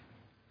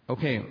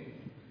 Okay,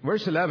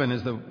 verse 11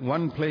 is the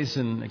one place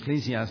in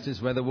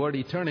Ecclesiastes where the word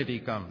eternity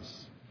comes.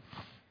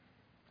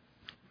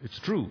 It's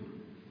true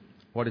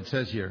what it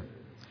says here.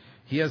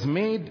 He has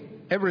made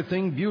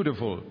everything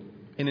beautiful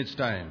in its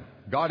time.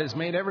 God has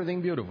made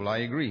everything beautiful, I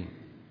agree.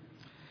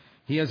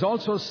 He has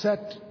also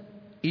set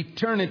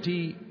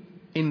eternity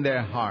in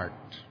their heart.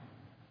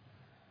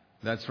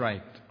 That's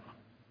right.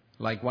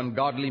 Like one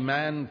godly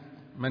man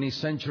many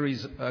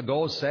centuries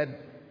ago said,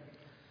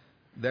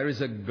 there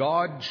is a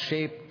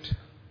God-shaped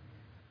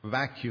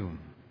vacuum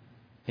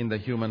in the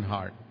human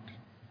heart.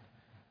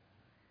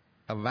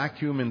 A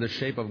vacuum in the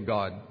shape of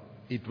God.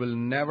 It will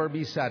never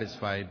be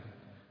satisfied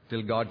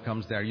till God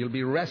comes there. You'll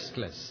be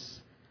restless.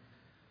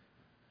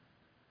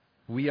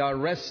 We are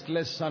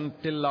restless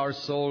until our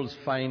souls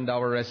find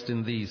our rest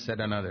in Thee, said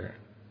another.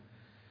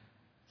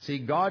 See,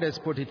 God has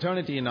put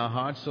eternity in our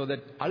hearts so that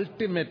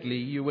ultimately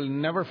you will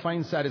never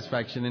find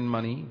satisfaction in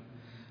money,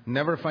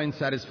 never find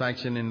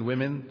satisfaction in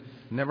women,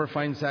 never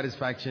find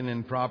satisfaction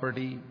in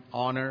property,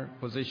 honor,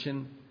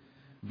 position,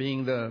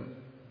 being the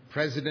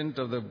president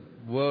of the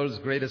world's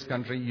greatest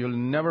country. You'll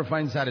never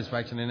find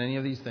satisfaction in any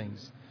of these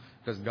things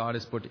because God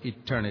has put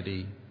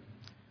eternity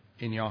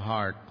in your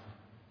heart.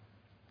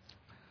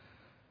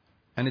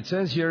 And it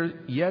says here,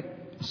 yet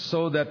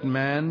so that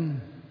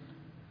man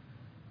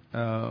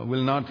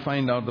will not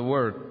find out the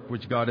work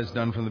which God has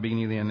done from the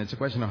beginning to the end. It's a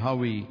question of how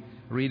we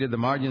read it. The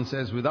margin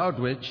says, without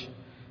which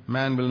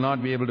man will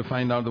not be able to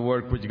find out the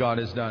work which God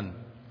has done.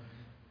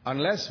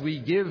 Unless we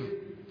give,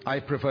 I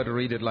prefer to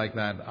read it like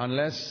that,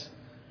 unless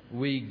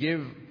we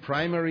give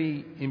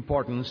primary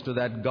importance to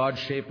that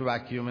God-shaped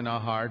vacuum in our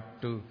heart,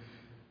 to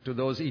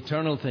those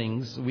eternal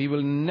things, we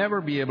will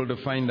never be able to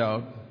find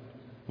out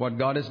what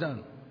God has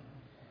done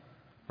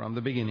from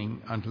the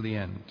beginning until the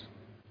end.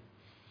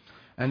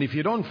 And if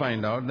you don't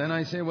find out, then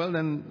I say, well,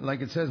 then,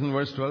 like it says in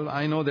verse 12,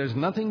 I know there's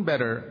nothing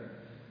better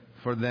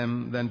for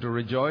them than to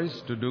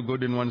rejoice, to do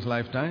good in one's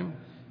lifetime.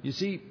 You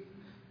see,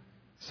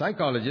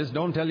 psychologists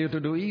don't tell you to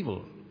do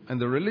evil.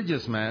 And the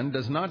religious man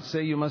does not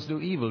say you must do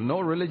evil. No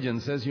religion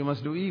says you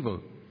must do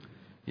evil.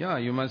 Yeah,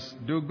 you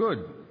must do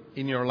good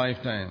in your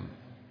lifetime.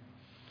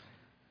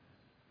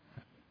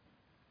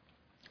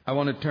 I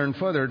want to turn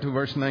further to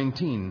verse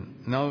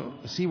 19. Now,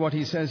 see what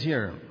he says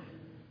here.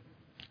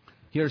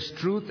 Here's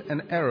truth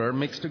and error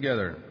mixed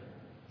together.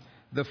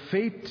 The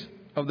fate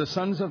of the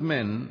sons of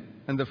men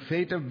and the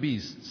fate of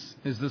beasts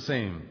is the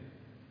same.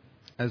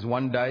 As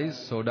one dies,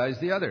 so dies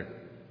the other.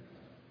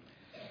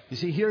 You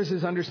see, here's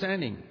his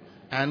understanding.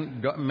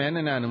 And men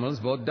and animals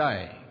both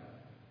die.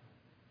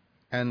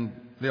 And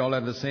they all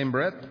have the same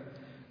breath.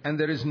 And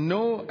there is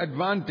no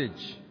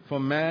advantage for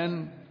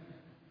man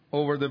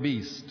over the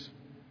beast.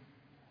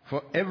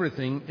 For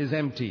everything is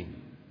empty.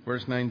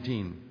 Verse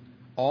 19.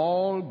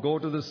 All go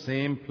to the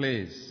same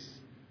place.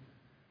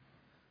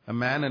 A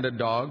man and a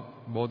dog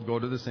both go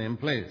to the same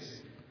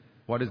place.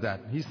 What is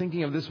that? He's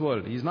thinking of this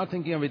world. He's not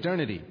thinking of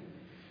eternity.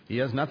 He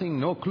has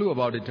no clue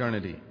about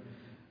eternity.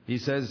 He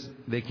says,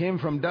 they came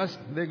from dust,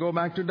 they go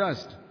back to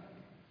dust.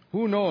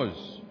 Who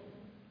knows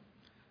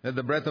that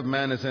the breath of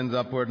man ascends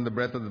upward and the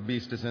breath of the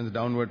beast ascends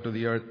downward to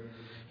the earth?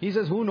 He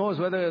says, who knows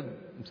whether,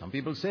 some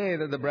people say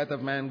that the breath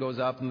of man goes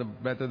up and the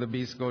breath of the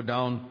beast go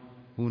down.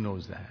 Who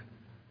knows that?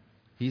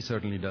 He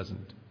certainly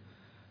doesn't.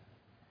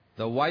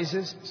 The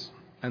wisest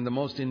and the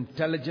most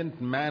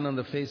intelligent man on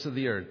the face of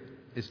the earth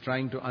is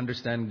trying to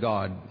understand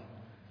God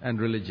and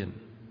religion.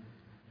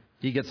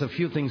 He gets a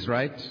few things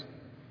right,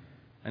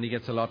 and he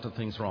gets a lot of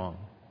things wrong.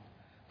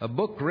 A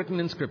book written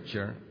in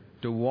Scripture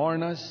to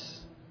warn us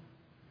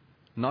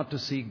not to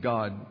seek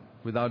God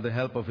without the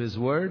help of His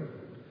Word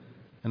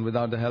and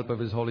without the help of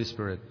His Holy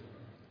Spirit.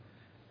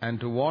 And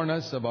to warn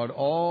us about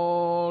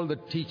all the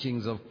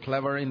teachings of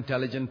clever,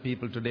 intelligent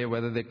people today,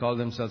 whether they call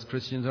themselves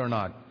Christians or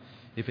not.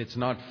 If it's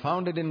not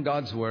founded in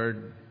God's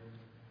Word,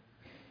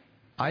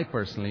 I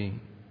personally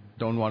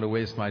don't want to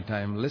waste my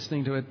time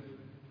listening to it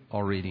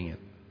or reading it.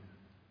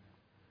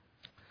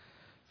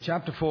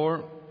 Chapter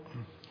 4,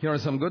 here are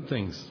some good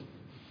things.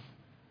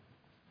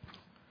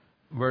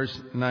 Verse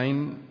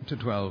 9 to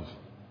 12.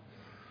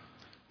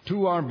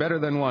 Two are better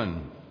than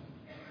one.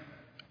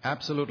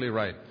 Absolutely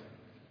right.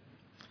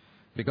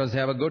 Because they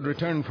have a good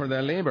return for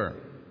their labor.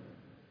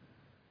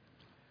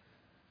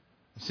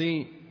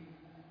 See,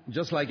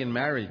 just like in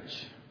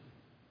marriage,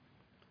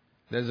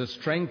 there's a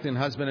strength in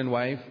husband and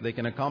wife. They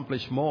can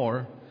accomplish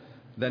more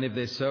than if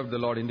they serve the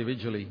Lord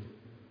individually.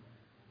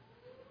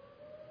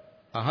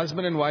 A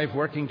husband and wife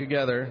working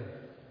together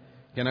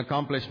can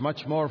accomplish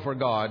much more for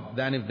God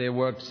than if they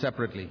worked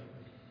separately.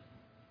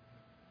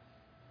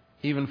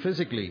 Even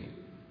physically,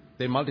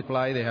 they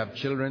multiply, they have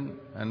children,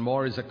 and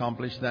more is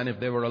accomplished than if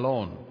they were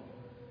alone.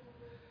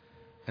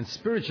 And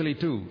spiritually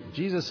too,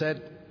 Jesus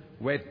said,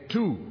 where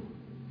 2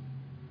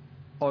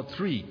 or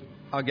 3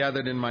 are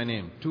gathered in my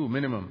name, 2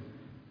 minimum,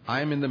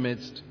 I am in the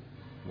midst.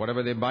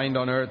 Whatever they bind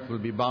on earth will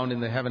be bound in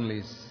the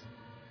heavenlies.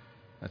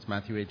 That's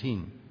Matthew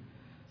 18.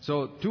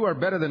 So 2 are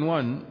better than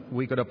 1.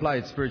 We could apply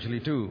it spiritually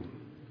too.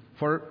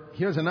 For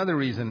here's another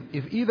reason.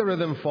 If either of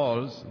them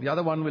falls, the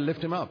other one will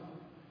lift him up.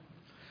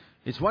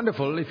 It's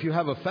wonderful if you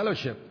have a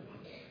fellowship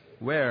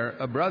where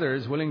a brother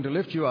is willing to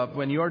lift you up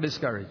when you are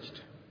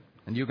discouraged,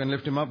 and you can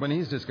lift him up when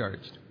he's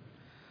discouraged.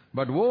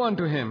 But woe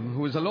unto him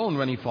who is alone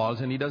when he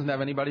falls and he doesn't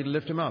have anybody to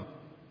lift him up.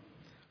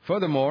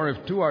 Furthermore,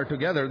 if 2 are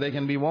together, they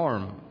can be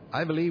warm.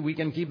 I believe we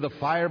can keep the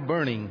fire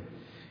burning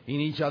in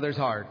each other's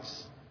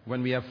hearts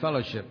when we have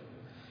fellowship.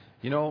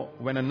 You know,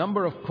 when a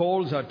number of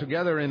coals are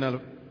together in a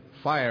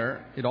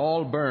fire, they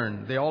all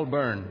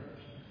burn.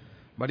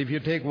 But if you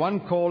take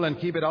one coal and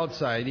keep it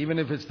outside, even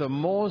if it's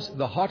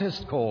the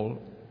hottest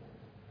coal,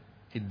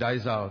 it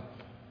dies out.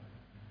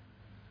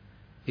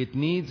 It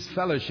needs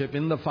fellowship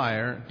in the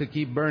fire to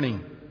keep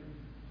burning.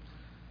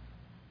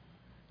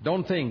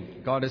 Don't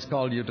think God has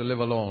called you to live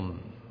alone.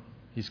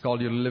 He's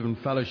called you to live in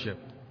fellowship.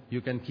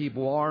 You can keep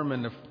warm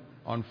and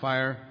on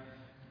fire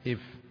if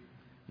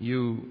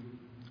you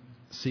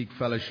seek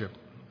fellowship.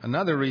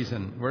 Another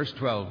reason, verse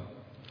 12.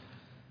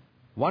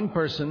 One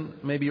person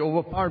may be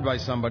overpowered by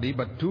somebody,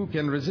 but 2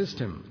 can resist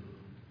him.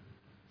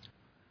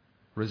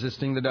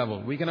 Resisting the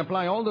devil. We can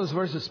apply all those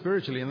verses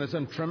spiritually, and there's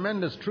some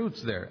tremendous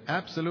truths there.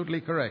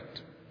 Absolutely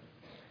correct.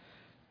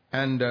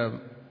 And a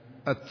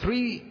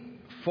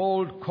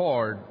 3-fold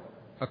cord,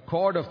 a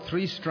cord of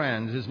 3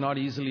 strands, is not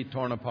easily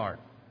torn apart.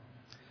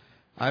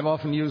 I've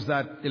often used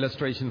that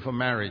illustration for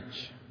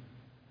marriage.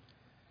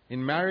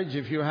 In marriage,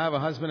 if you have a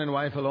husband and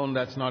wife alone,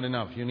 that's not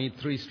enough. You need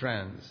 3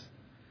 strands.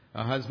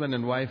 A husband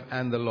and wife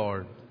and the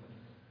Lord.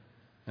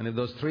 And if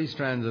those 3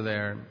 strands are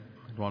there,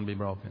 it won't be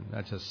broken.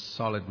 That's a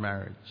solid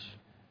marriage.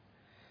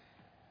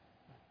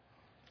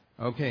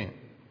 Okay.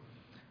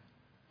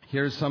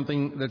 Here's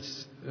something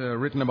that's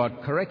written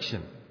about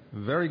correction.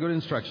 Very good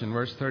instruction,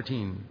 verse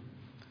 13.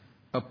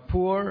 A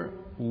poor,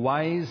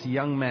 wise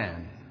young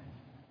man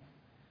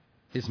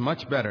is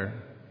much better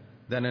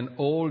than an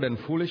old and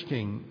foolish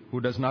king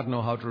who does not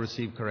know how to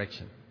receive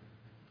correction.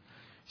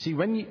 See,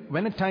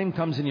 when a time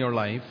comes in your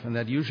life, and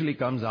that usually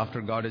comes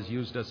after God has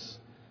used us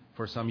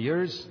for some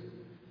years,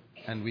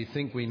 and we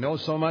think we know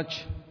so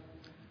much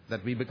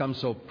that we become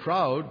so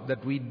proud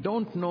that we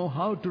don't know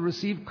how to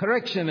receive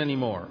correction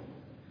anymore.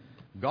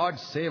 God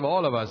save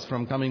all of us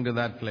from coming to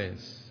that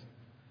place.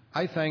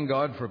 I thank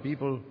God for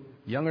people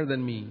younger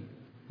than me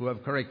who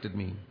have corrected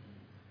me,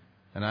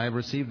 and I have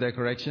received their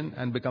correction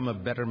and become a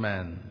better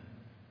man.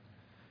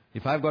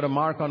 If I've got a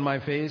mark on my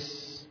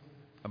face,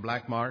 a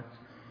black mark,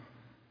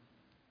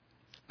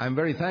 I'm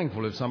very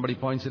thankful if somebody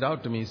points it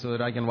out to me so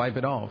that I can wipe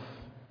it off.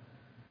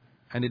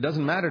 And it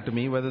doesn't matter to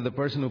me whether the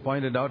person who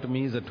pointed out to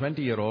me is a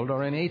 20-year-old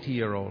or an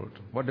 80-year-old.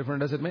 What difference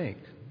does it make?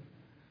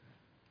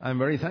 I'm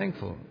very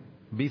thankful.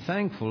 Be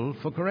thankful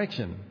for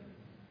correction,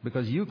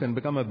 because you can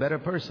become a better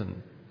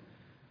person.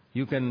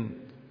 You can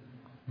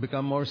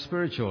become more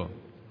spiritual.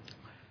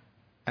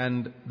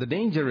 And the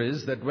danger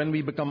is that when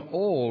we become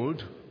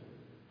old,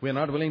 we're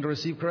not willing to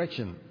receive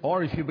correction.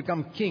 Or if you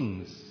become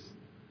kings.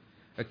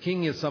 A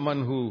king is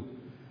someone who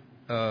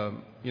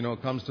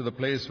comes to the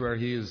place where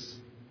he is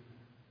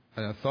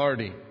an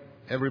authority.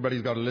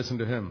 Everybody's got to listen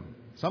to him.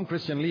 Some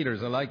Christian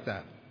leaders are like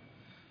that.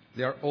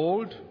 They are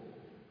old,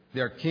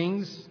 they are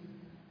kings,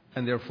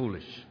 and they're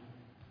foolish.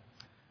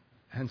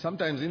 And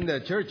sometimes in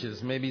their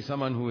churches, maybe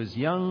someone who is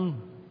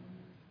young,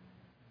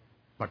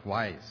 but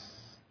wise.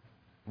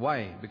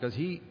 Why? Because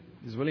he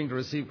is willing to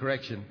receive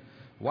correction.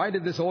 Why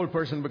did this old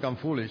person become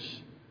foolish?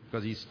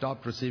 Because he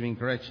stopped receiving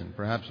correction.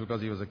 Perhaps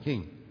because he was a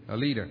king, a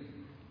leader.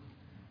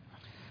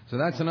 So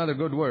that's another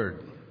good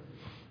word.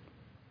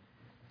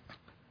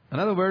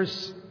 Another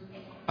verse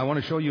I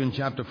want to show you in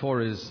chapter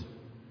 4 is,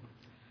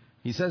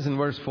 he says in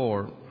verse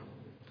 4,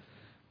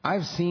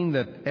 I've seen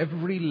that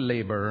every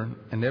labor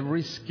and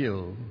every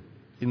skill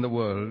in the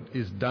world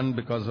is done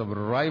because of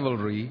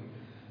rivalry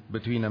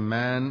between a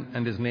man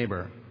and his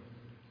neighbor.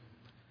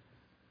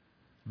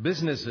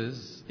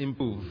 Businesses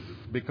improve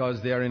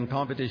because they are in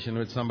competition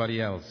with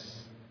somebody else.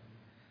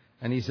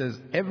 And he says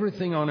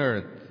everything on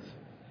earth,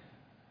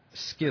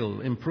 skill,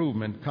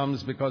 improvement,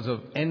 comes because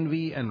of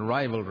envy and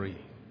rivalry.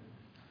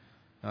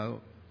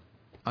 Now,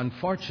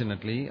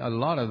 unfortunately, a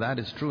lot of that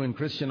is true in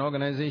Christian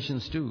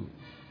organizations too.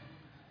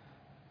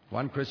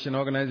 One Christian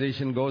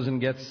organization goes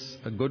and gets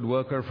a good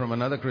worker from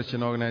another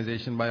Christian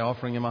organization by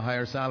offering him a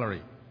higher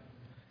salary.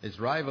 It's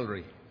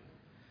rivalry.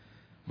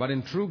 But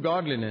in true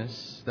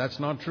godliness, that's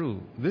not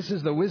true. This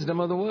is the wisdom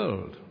of the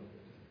world.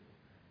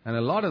 And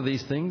a lot of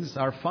these things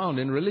are found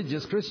in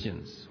religious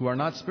Christians who are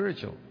not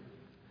spiritual.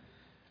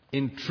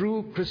 In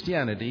true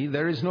Christianity,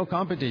 there is no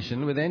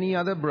competition with any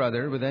other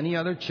brother, with any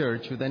other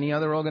church, with any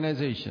other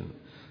organization.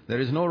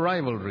 There is no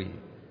rivalry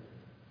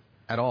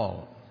at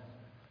all.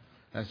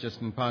 That's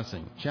just in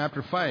passing.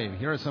 Chapter 5,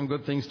 here are some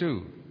good things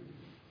too.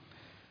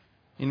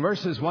 In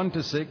verses 1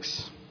 to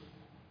 6,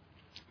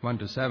 1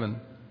 to 7,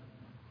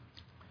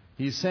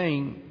 he's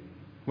saying,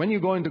 when you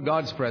go into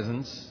God's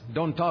presence,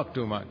 don't talk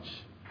too much.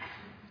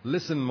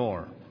 Listen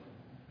more.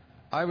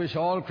 I wish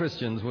all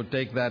Christians would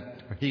take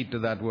that heed to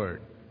that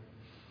word.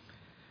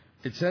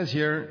 It says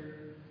here,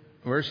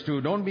 verse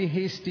 2, don't be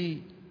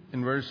hasty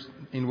in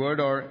word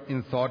or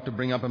in thought to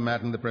bring up a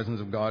matter in the presence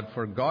of God,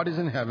 for God is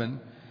in heaven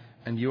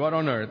and you are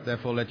on earth,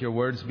 therefore let your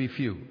words be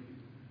few.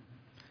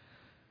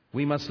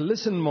 We must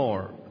listen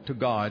more to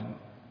God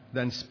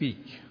than speak.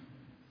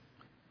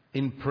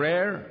 In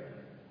prayer,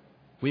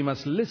 we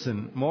must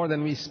listen more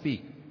than we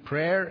speak.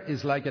 Prayer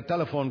is like a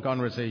telephone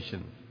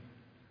conversation.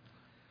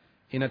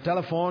 In a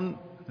telephone,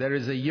 there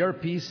is a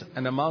earpiece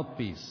and a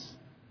mouthpiece.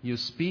 You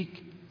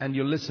speak and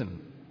you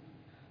listen.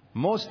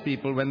 Most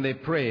people, when they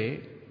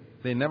pray,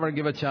 they never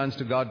give a chance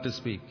to God to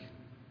speak.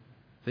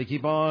 They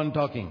keep on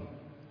talking.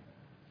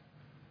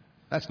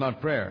 That's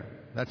not prayer.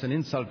 That's an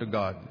insult to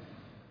God.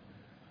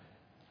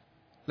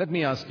 Let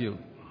me ask you,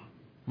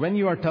 when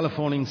you are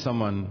telephoning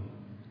someone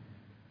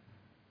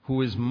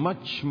who is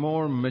much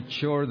more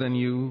mature than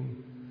you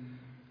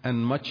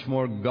and much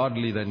more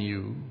godly than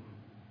you,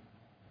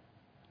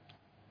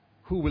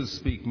 who will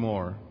speak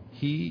more,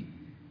 he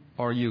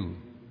or you?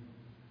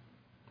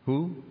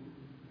 Who?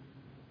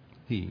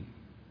 He.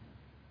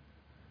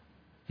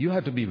 You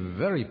have to be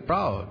very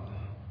proud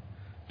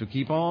to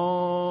keep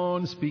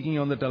on speaking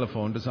on the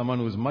telephone to someone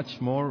who is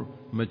much more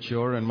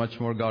mature and much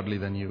more godly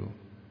than you.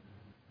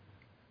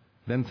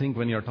 Then think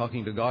when you're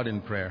talking to God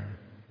in prayer.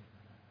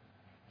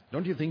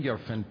 Don't you think you're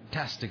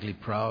fantastically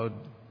proud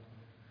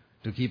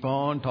to keep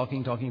on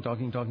talking,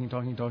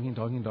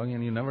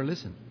 and you never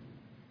listen?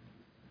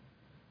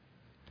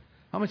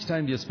 How much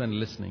time do you spend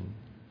listening?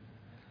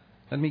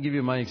 Let me give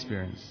you my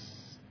experience.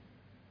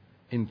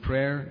 In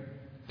prayer,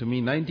 to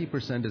me,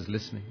 90% is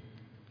listening.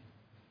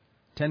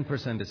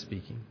 10% is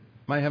speaking.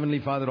 My Heavenly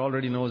Father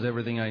already knows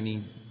everything I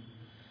need.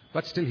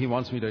 But still He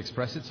wants me to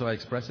express it, so I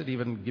express it.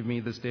 Even give me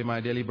this day my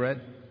daily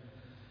bread.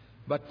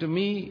 But to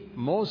me,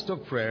 most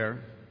of prayer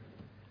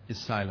is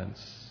silence.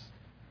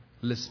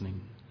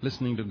 Listening.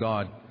 Listening to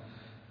God.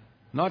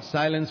 Not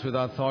silence with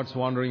our thoughts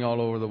wandering all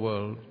over the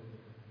world,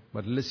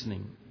 but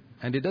listening.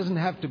 And it doesn't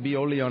have to be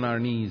only on our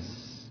knees.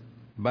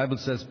 The Bible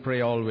says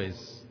pray always.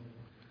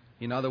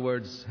 In other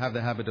words, have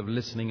the habit of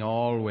listening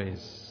always.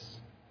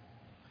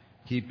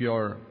 Keep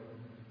your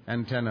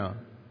antenna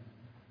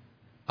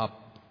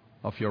up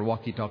of your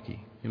walkie-talkie.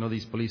 You know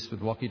these police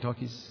with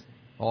walkie-talkies?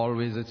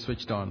 Always it's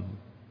switched on.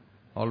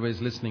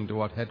 Always listening to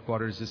what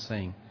headquarters is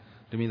saying.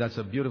 To me, that's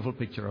a beautiful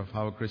picture of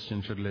how a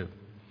Christian should live.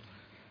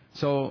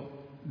 So,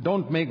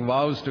 don't make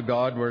vows to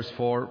God, verse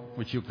 4,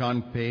 which you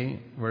can't pay.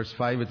 Verse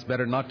 5, it's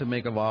better not to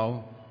make a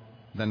vow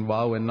than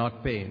vow and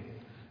not pay.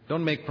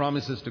 Don't make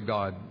promises to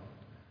God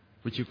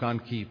which you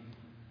can't keep.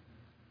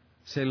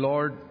 Say,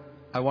 Lord,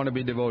 I want to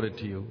be devoted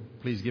to you.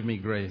 Please give me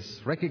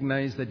grace.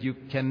 Recognize that you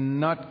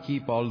cannot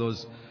keep all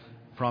those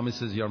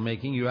promises you're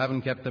making. You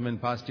haven't kept them in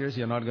past years.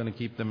 You're not going to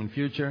keep them in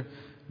future.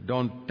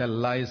 Don't tell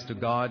lies to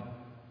God.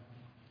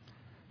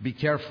 Be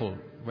careful.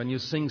 When you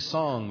sing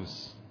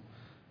songs,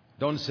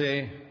 don't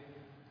say,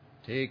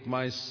 take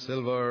my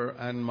silver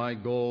and my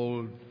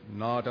gold,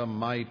 not a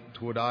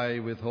mite would I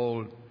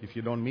withhold, if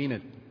you don't mean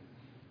it.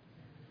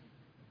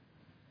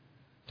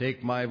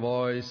 Take my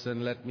voice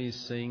and let me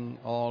sing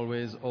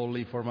always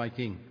only for my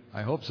King.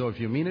 I hope so. If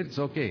you mean it, it's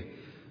okay.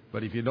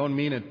 But if you don't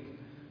mean it,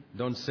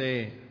 don't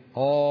say,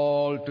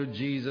 all to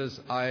Jesus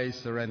I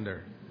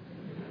surrender.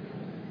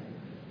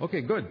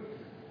 Okay, good.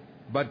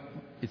 But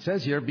it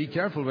says here, be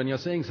careful when you're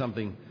saying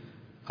something.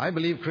 I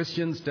believe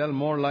Christians tell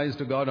more lies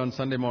to God on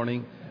Sunday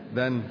morning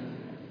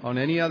than on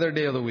any other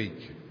day of the week.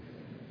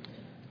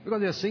 Because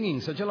they're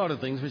singing such a lot of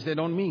things which they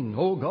don't mean.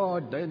 Oh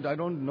God,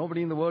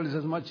 nobody in the world is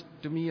as much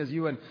to me as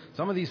you. And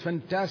some of these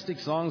fantastic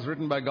songs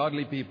written by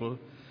godly people,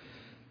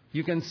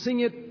 you can sing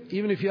it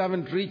even if you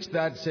haven't reached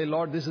that, say,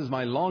 Lord, this is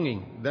my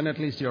longing. Then at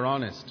least you're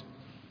honest.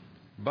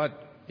 But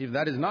if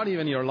that is not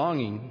even your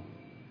longing,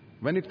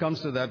 when it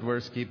comes to that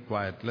verse, keep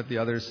quiet. Let the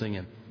others sing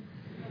it.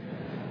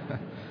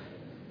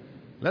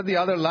 Let the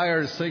other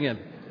liars sing it,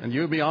 and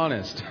you be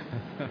honest.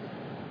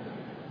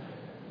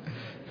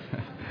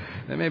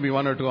 There may be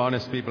one or two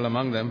honest people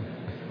among them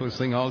who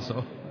sing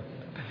also.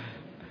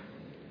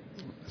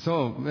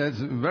 So, there's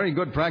very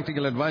good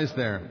practical advice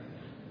there.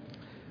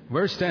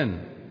 Verse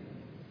 10,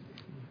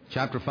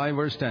 chapter 5,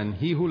 verse 10.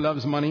 He who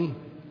loves money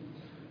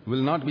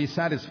will not be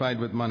satisfied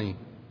with money,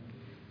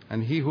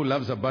 and he who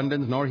loves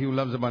abundance, nor he who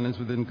loves abundance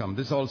with income.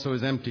 This also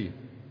is empty.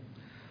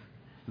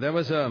 There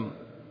was a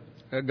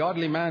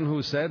godly man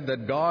who said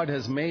that God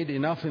has made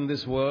enough in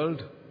this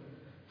world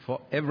for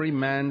every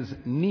man's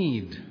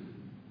need,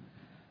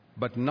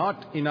 but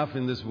not enough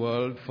in this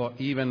world for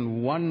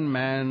even one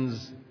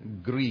man's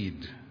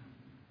greed.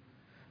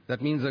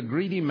 That means a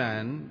greedy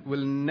man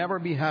will never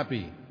be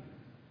happy.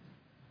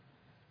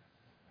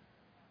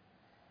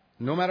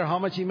 No matter how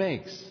much he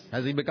makes.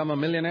 Has he become a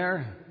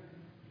millionaire?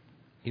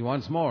 He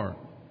wants more.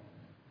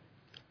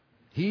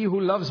 He who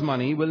loves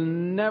money will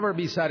never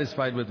be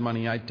satisfied with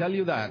money. I tell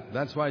you that.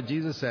 That's why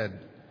Jesus said,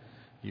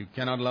 you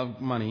cannot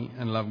love money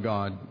and love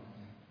God.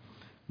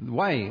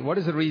 Why? What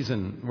is the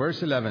reason?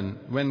 Verse 11,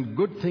 when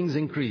good things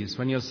increase,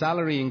 when your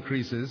salary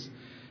increases,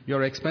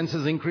 your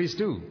expenses increase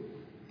too.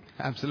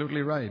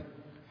 Absolutely right.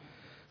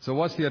 So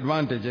what's the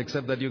advantage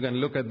except that you can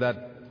look at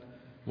that,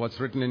 what's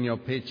written in your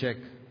paycheck?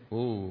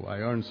 Oh, I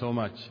earned so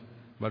much.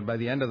 But by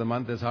the end of the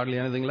month, there's hardly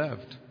anything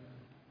left.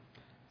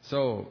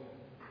 So,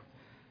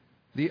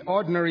 the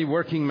ordinary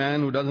working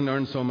man who doesn't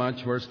earn so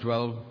much, verse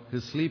 12,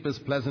 his sleep is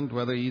pleasant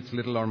whether he eats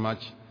little or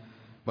much,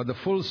 but the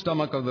full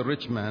stomach of the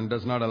rich man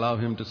does not allow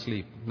him to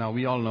sleep. Now,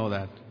 we all know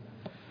that.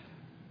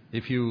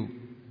 If you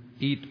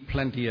eat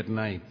plenty at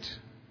night,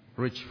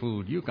 rich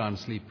food, you can't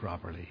sleep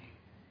properly.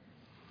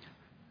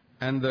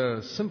 And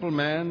the simple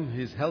man,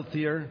 he's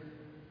healthier.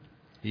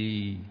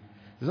 There's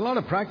a lot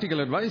of practical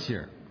advice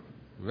here.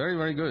 Very,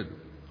 very good.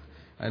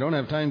 I don't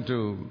have time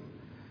to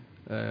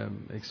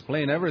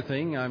explain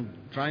everything. I'm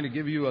trying to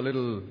give you a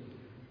little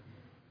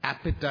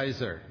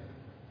appetizer.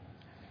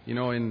 You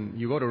know,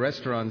 you go to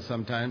restaurants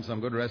sometimes,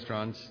 some good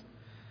restaurants,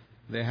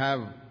 they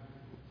have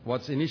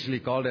what's initially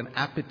called an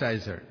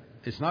appetizer.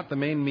 It's not the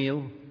main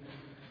meal.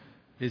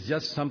 It's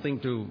just something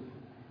to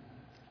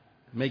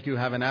make you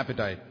have an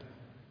appetite.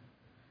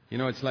 You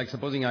know, it's like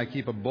supposing I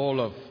keep a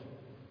bowl of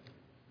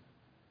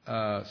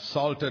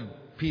salted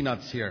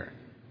peanuts here,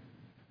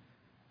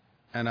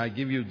 and I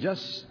give you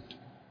just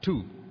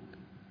 2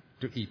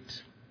 to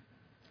eat.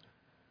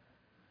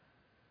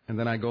 And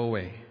then I go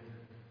away.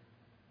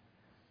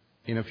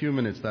 In a few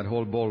minutes, that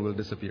whole bowl will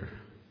disappear.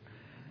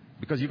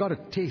 Because you got a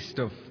taste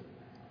of,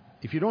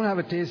 if you don't have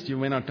a taste, you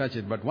may not touch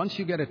it. But once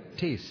you get a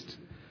taste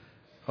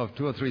of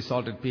 2 or 3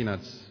 salted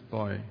peanuts,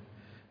 boy,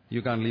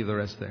 you can't leave the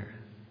rest there.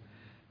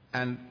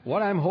 And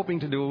what I'm hoping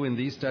to do in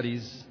these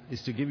studies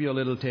is to give you a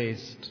little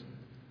taste,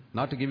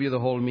 not to give you the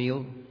whole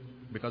meal,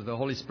 because the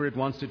Holy Spirit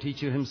wants to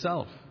teach you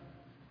Himself,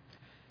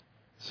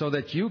 so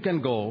that you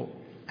can go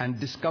and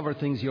discover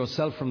things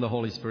yourself from the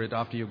Holy Spirit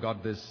after you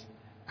got this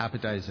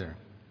appetizer.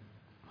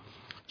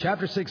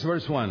 Chapter 6,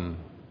 verse 1.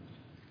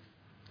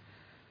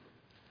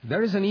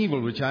 There is an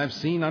evil which I have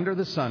seen under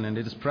the sun, and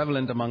it is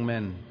prevalent among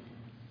men.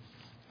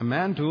 A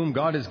man to whom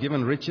God has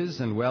given riches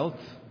and wealth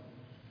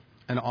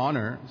and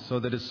honor, so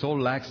that his soul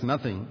lacks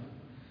nothing,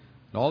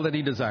 all that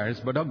he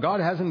desires, but God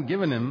hasn't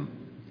given him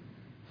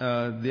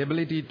the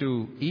ability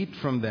to eat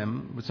from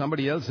them, but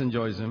somebody else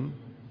enjoys him.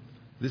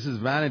 This is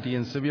vanity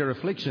and severe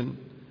affliction.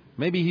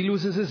 Maybe he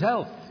loses his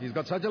health. He's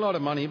got such a lot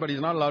of money, but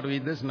he's not allowed to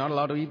eat this, not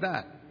allowed to eat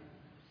that.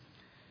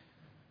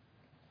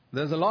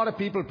 There's a lot of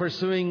people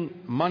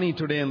pursuing money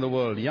today in the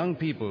world, young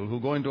people who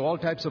go into all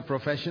types of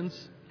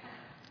professions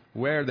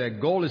where their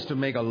goal is to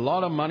make a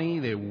lot of money.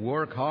 They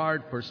work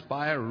hard,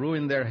 perspire,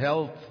 ruin their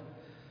health,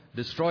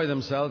 destroy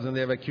themselves, and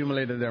they have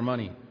accumulated their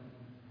money.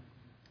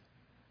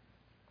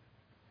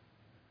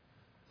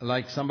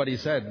 Like somebody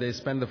said, they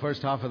spend the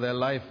first half of their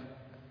life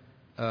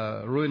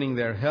ruining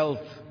their health,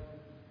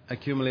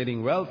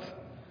 accumulating wealth,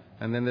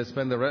 and then they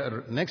spend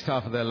the next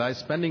half of their life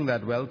spending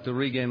that wealth to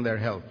regain their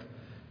health,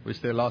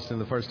 which they lost in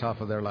the first half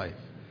of their life.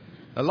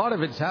 A lot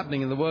of it's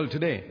happening in the world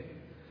today.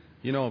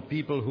 You know,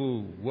 people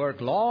who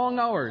work long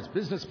hours,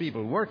 business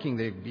people working,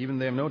 they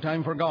have no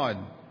time for God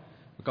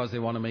because they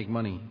want to make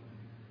money.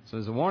 So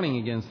there's a warning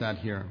against that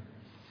here.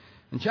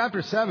 In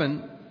chapter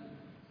 7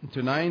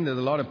 to 9, there's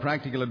a lot of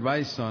practical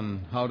advice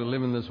on how to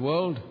live in this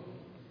world.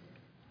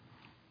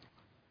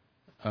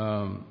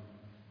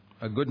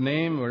 A good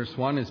name, verse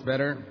 1, is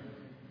better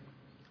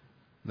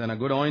than a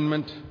good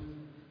ointment.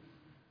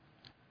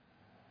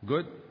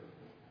 Good.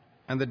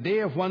 And the day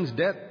of one's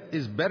death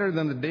is better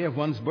than the day of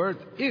one's birth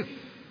if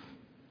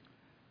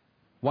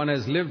one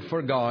has lived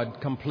for God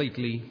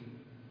completely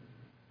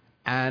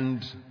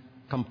and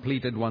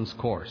completed one's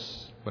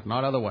course, but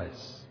not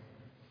otherwise.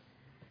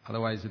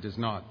 Otherwise it is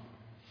not.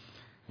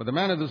 But the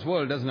man of this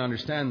world doesn't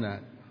understand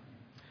that.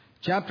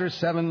 Chapter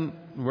 7,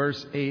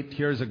 verse 8,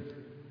 here's a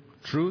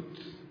truth,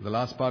 the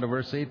last part of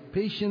verse 8.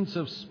 Patience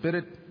of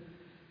spirit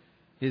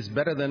is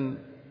better than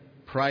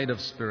pride of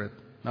spirit.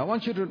 Now I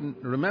want you to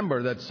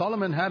remember that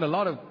Solomon had a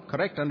lot of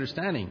correct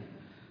understanding.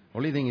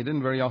 Only thing, he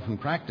didn't very often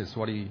practice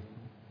what he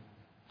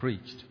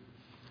preached.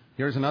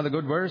 Here's another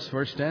good verse,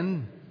 verse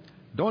 10.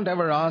 Don't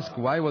ever ask,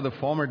 why were the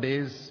former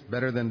days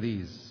better than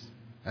these?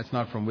 That's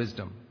not from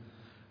wisdom.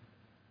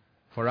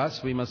 For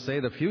us, we must say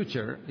the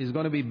future is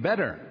going to be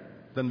better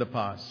than the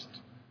past.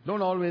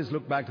 Don't always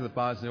look back to the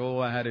past and say, oh,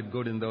 I had it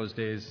good in those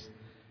days.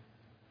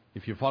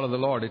 If you follow the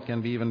Lord, it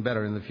can be even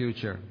better in the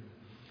future.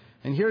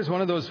 And here's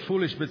one of those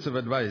foolish bits of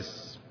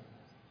advice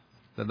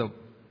that the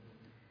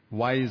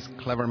wise,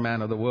 clever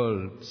man of the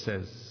world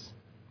says.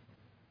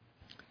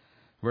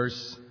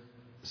 Verse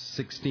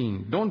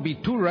 16. Don't be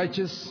too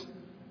righteous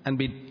and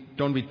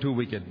don't be too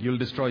wicked. You'll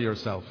destroy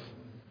yourself.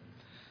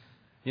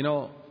 You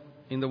know,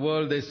 in the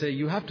world they say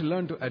you have to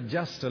learn to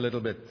adjust a little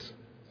bit.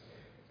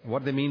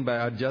 What they mean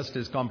by adjust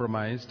is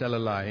compromise, tell a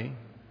lie,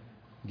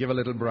 give a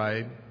little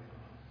bribe.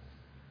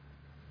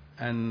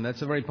 And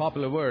that's a very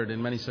popular word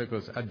in many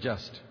circles,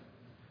 adjust.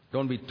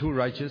 Don't be too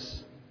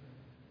righteous,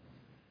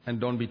 and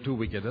don't be too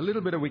wicked. A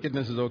little bit of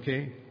wickedness is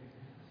okay.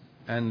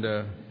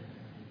 And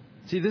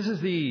see, this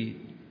is the,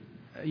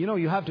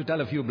 you have to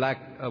tell a few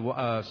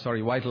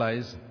white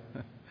lies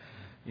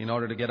in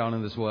order to get on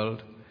in this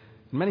world.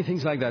 Many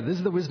things like that. This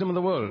is the wisdom of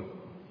the world.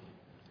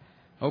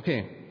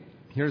 Okay,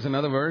 here's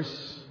another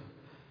verse.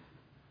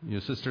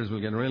 Your sisters will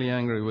get really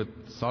angry with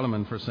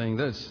Solomon for saying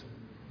this.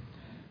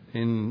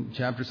 In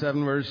chapter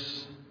 7,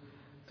 verse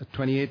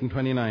 28 and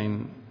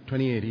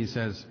 28, he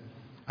says,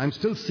 I'm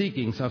still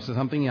seeking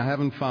something I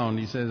haven't found.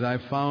 He says,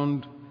 I've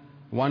found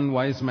one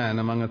wise man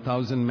among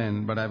 1,000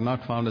 men, but I've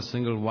not found a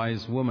single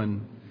wise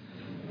woman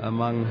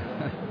among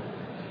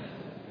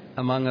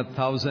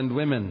 1,000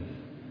 women.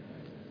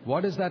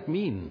 What does that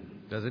mean?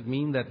 Does it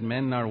mean that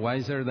men are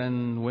wiser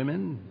than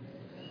women?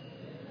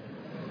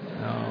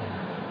 No.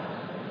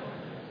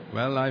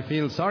 Well, I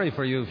feel sorry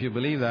for you if you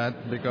believe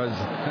that, because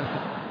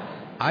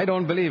I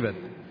don't believe it.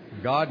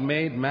 God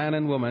made man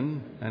and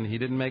woman, and He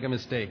didn't make a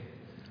mistake.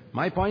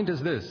 My point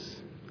is this.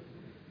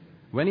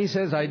 When He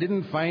says, I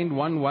didn't find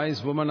one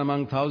wise woman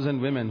among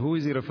 1,000 women, who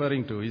is He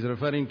referring to? He's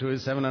referring to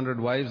His 700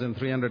 wives and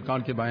 300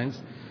 concubines.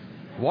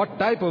 What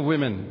type of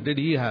women did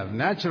He have?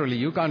 Naturally,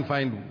 you can't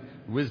find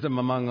wisdom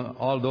among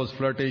all those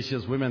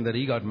flirtatious women that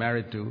He got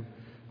married to.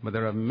 But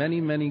there are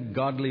many, many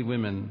godly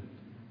women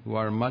who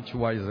are much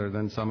wiser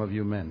than some of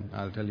you men.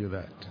 I'll tell you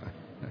that.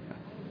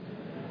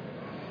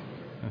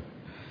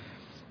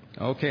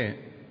 Okay.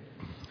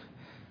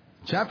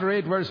 Chapter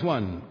 8, verse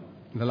 1.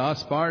 The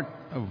last part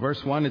of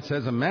verse 1, it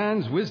says, a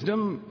man's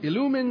wisdom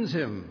illumines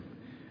him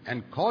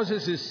and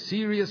causes his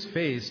serious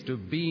face to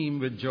beam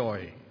with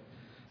joy.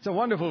 It's a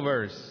wonderful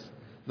verse.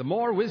 The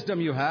more wisdom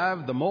you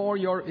have, the more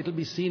it'll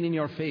be seen in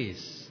your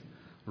face,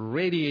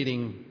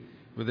 radiating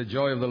with the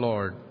joy of the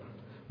Lord.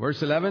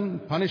 Verse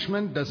 11,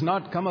 punishment does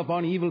not come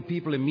upon evil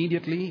people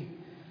immediately.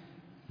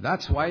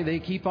 That's why they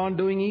keep on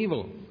doing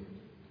evil.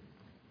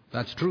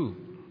 That's true.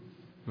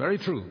 Very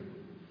true.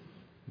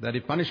 That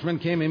if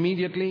punishment came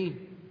immediately,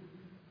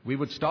 we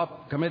would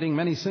stop committing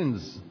many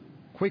sins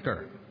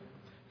quicker.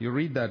 You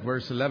read that,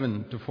 verse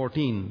 11 to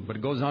 14. But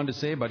it goes on to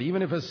say, but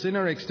even if a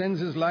sinner extends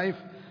his life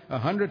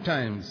 100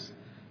 times,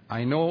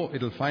 I know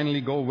it'll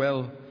finally go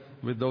well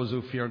with those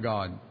who fear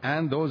God.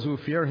 And those who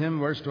fear Him,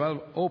 verse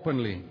 12,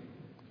 openly.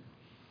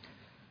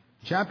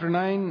 Chapter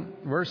 9,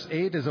 verse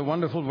 8 is a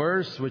wonderful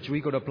verse which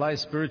we could apply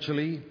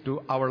spiritually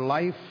to our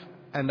life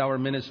and our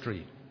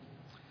ministry.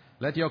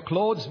 Let your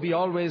clothes be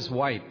always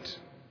white.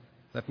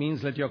 That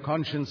means let your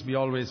conscience be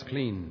always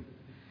clean.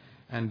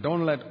 And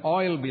don't let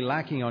oil be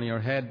lacking on your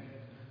head.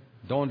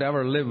 Don't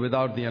ever live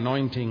without the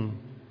anointing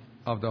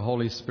of the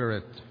Holy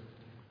Spirit.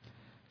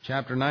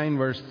 Chapter 9,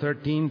 verse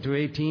 13 to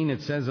 18,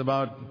 it says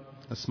about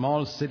a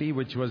small city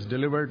which was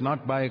delivered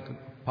not by a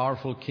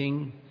powerful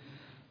king,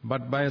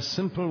 but by a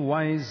simple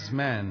wise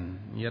man.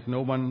 Yet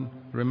no one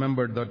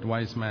remembered that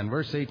wise man.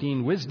 Verse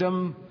 18,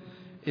 wisdom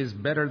is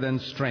better than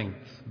strength,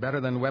 better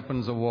than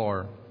weapons of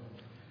war.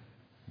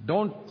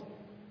 Don't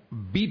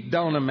beat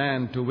down a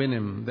man to win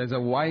him. There's a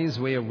wise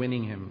way of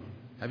winning him.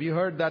 Have you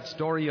heard that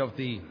story of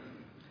the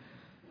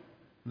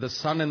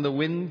sun and the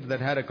wind that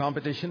had a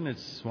competition?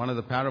 It's one of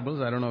the parables.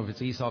 I don't know if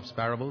it's Aesop's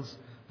parables.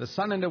 The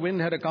sun and the wind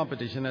had a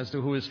competition as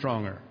to who is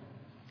stronger.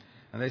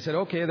 And they said,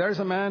 okay, there's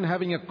a man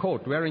wearing a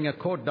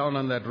coat down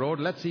on that road.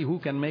 Let's see who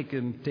can make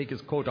him take his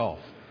coat off.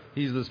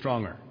 He's the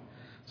stronger.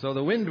 So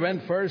the wind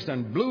went first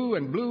and blew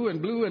and blew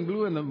and blew and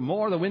blew. And the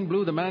more the wind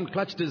blew, the man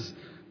clutched his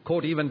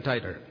coat even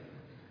tighter.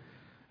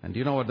 And do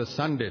you know what the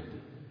sun did?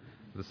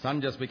 The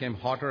sun just became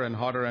hotter and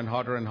hotter and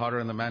hotter and hotter,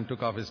 and the man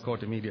took off his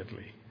coat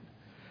immediately.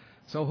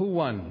 So who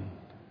won?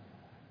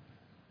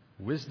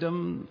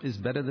 Wisdom is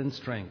better than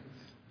strength.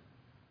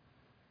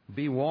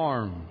 Be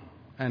warm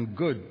and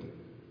good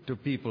to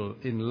people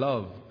in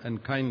love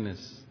and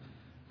kindness.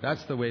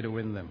 That's the way to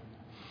win them.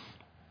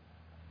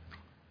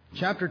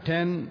 Chapter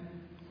 10,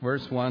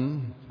 verse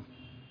 1.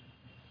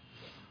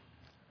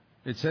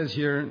 It says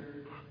here,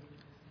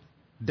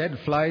 dead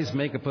flies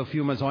make a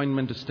perfumer's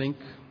ointment to stink.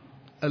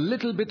 A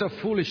little bit of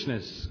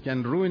foolishness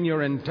can ruin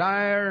your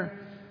entire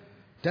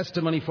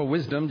testimony for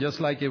wisdom, just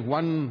like if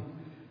one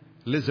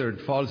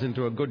lizard falls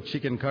into a good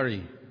chicken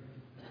curry.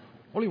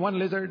 Only one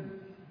lizard,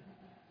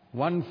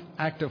 one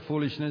act of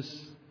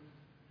foolishness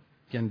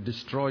can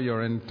destroy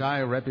your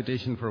entire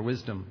reputation for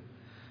wisdom.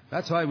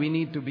 That's why we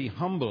need to be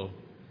humble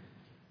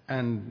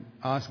and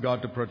ask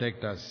God to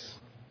protect us.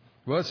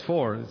 Verse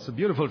 4, it's a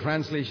beautiful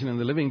translation in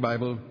the Living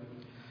Bible.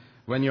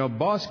 When your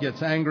boss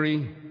gets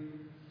angry,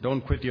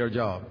 don't quit your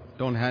job.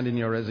 Don't hand in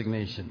your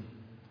resignation.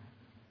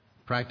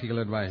 Practical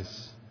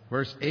advice.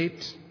 Verse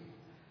 8,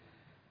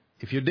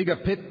 if you dig a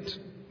pit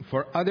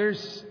for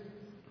others,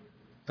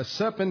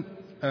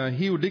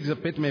 he who digs a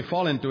pit may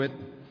fall into it,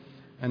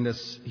 and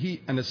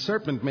a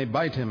serpent may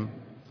bite him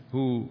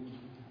who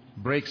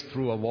breaks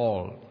through a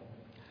wall.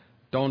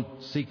 Don't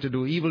seek to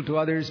do evil to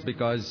others,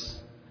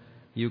 because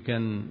you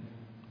can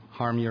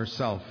harm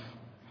yourself.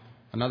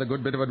 Another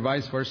good bit of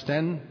advice, verse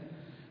 10,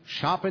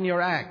 sharpen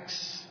your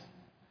axe.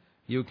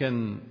 You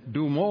can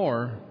do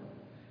more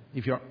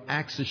if your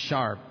axe is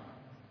sharp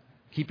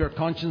Keep your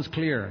conscience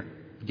clear.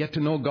 Get to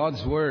know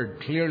God's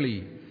Word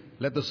clearly.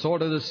 Let the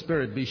sword of the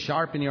Spirit be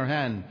sharp in your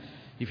hand.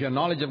 If your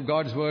knowledge of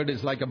God's Word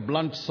is like a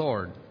blunt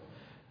sword,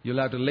 you'll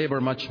have to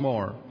labor much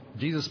more.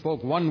 Jesus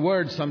spoke one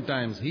word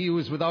sometimes. He who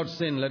is without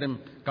sin, let him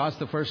cast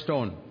the first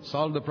stone.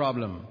 Solve the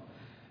problem.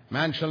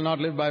 Man shall not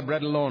live by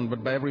bread alone,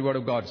 but by every word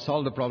of God.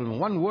 Solve the problem.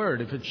 One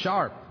word, if it's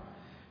sharp,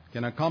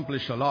 can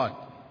accomplish a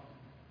lot.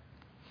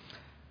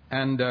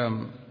 And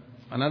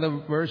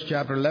another verse,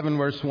 chapter 11,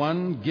 verse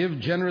 1, give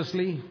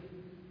generously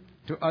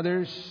to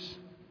others.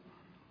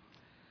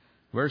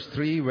 Verse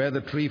 3, where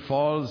the tree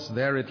falls,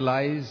 there it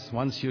lies.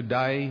 Once you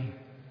die,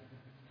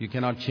 you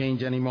cannot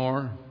change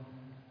anymore.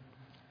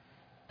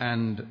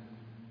 And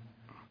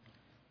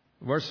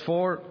verse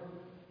 4,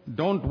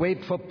 don't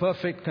wait for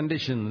perfect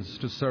conditions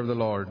to serve the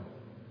Lord.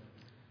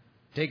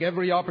 Take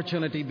every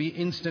opportunity, be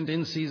instant,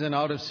 in season,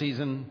 out of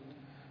season,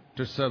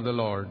 to serve the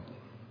Lord.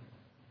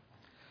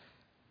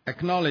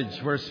 Acknowledge,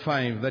 verse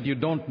 5, that you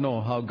don't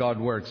know how God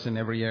works in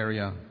every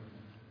area.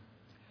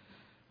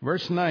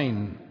 Verse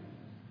 9,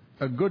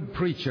 a good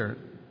preacher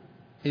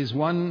is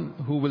one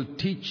who will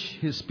teach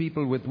his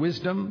people with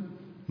wisdom,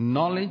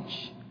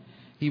 knowledge.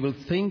 He will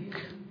think,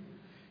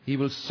 he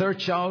will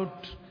search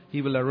out,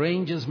 he will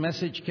arrange his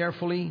message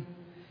carefully,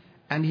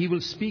 and he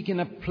will speak in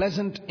a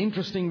pleasant,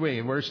 interesting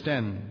way. Verse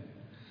 10,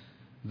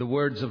 the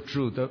words of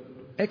truth.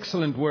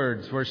 Excellent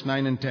words, verse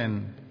 9 and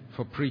 10,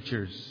 for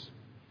preachers.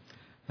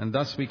 And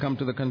thus we come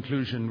to the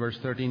conclusion, verse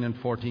 13 and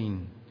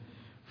 14.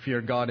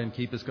 Fear God and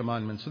keep His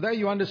commandments. So there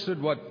you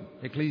understood what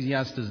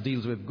Ecclesiastes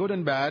deals with, good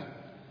and bad,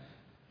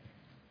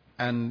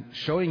 and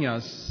showing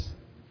us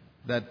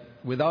that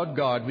without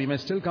God we may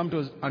still come to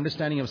an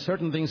understanding of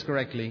certain things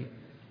correctly,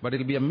 but it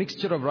will be a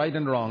mixture of right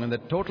and wrong, and the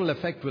total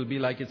effect will be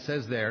like it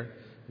says there,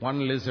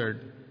 one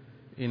lizard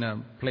in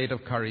a plate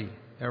of curry.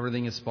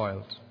 Everything is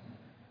spoiled.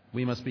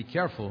 We must be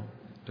careful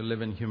to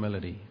live in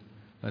humility.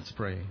 Let's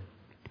pray.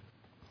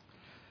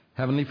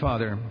 Heavenly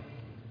Father,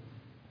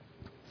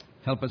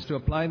 help us to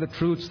apply the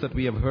truths that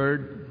we have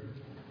heard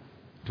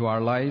to our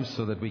lives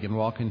so that we can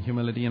walk in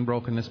humility and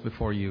brokenness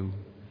before you.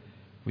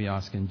 We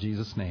ask in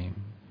Jesus' name.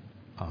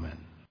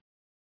 Amen.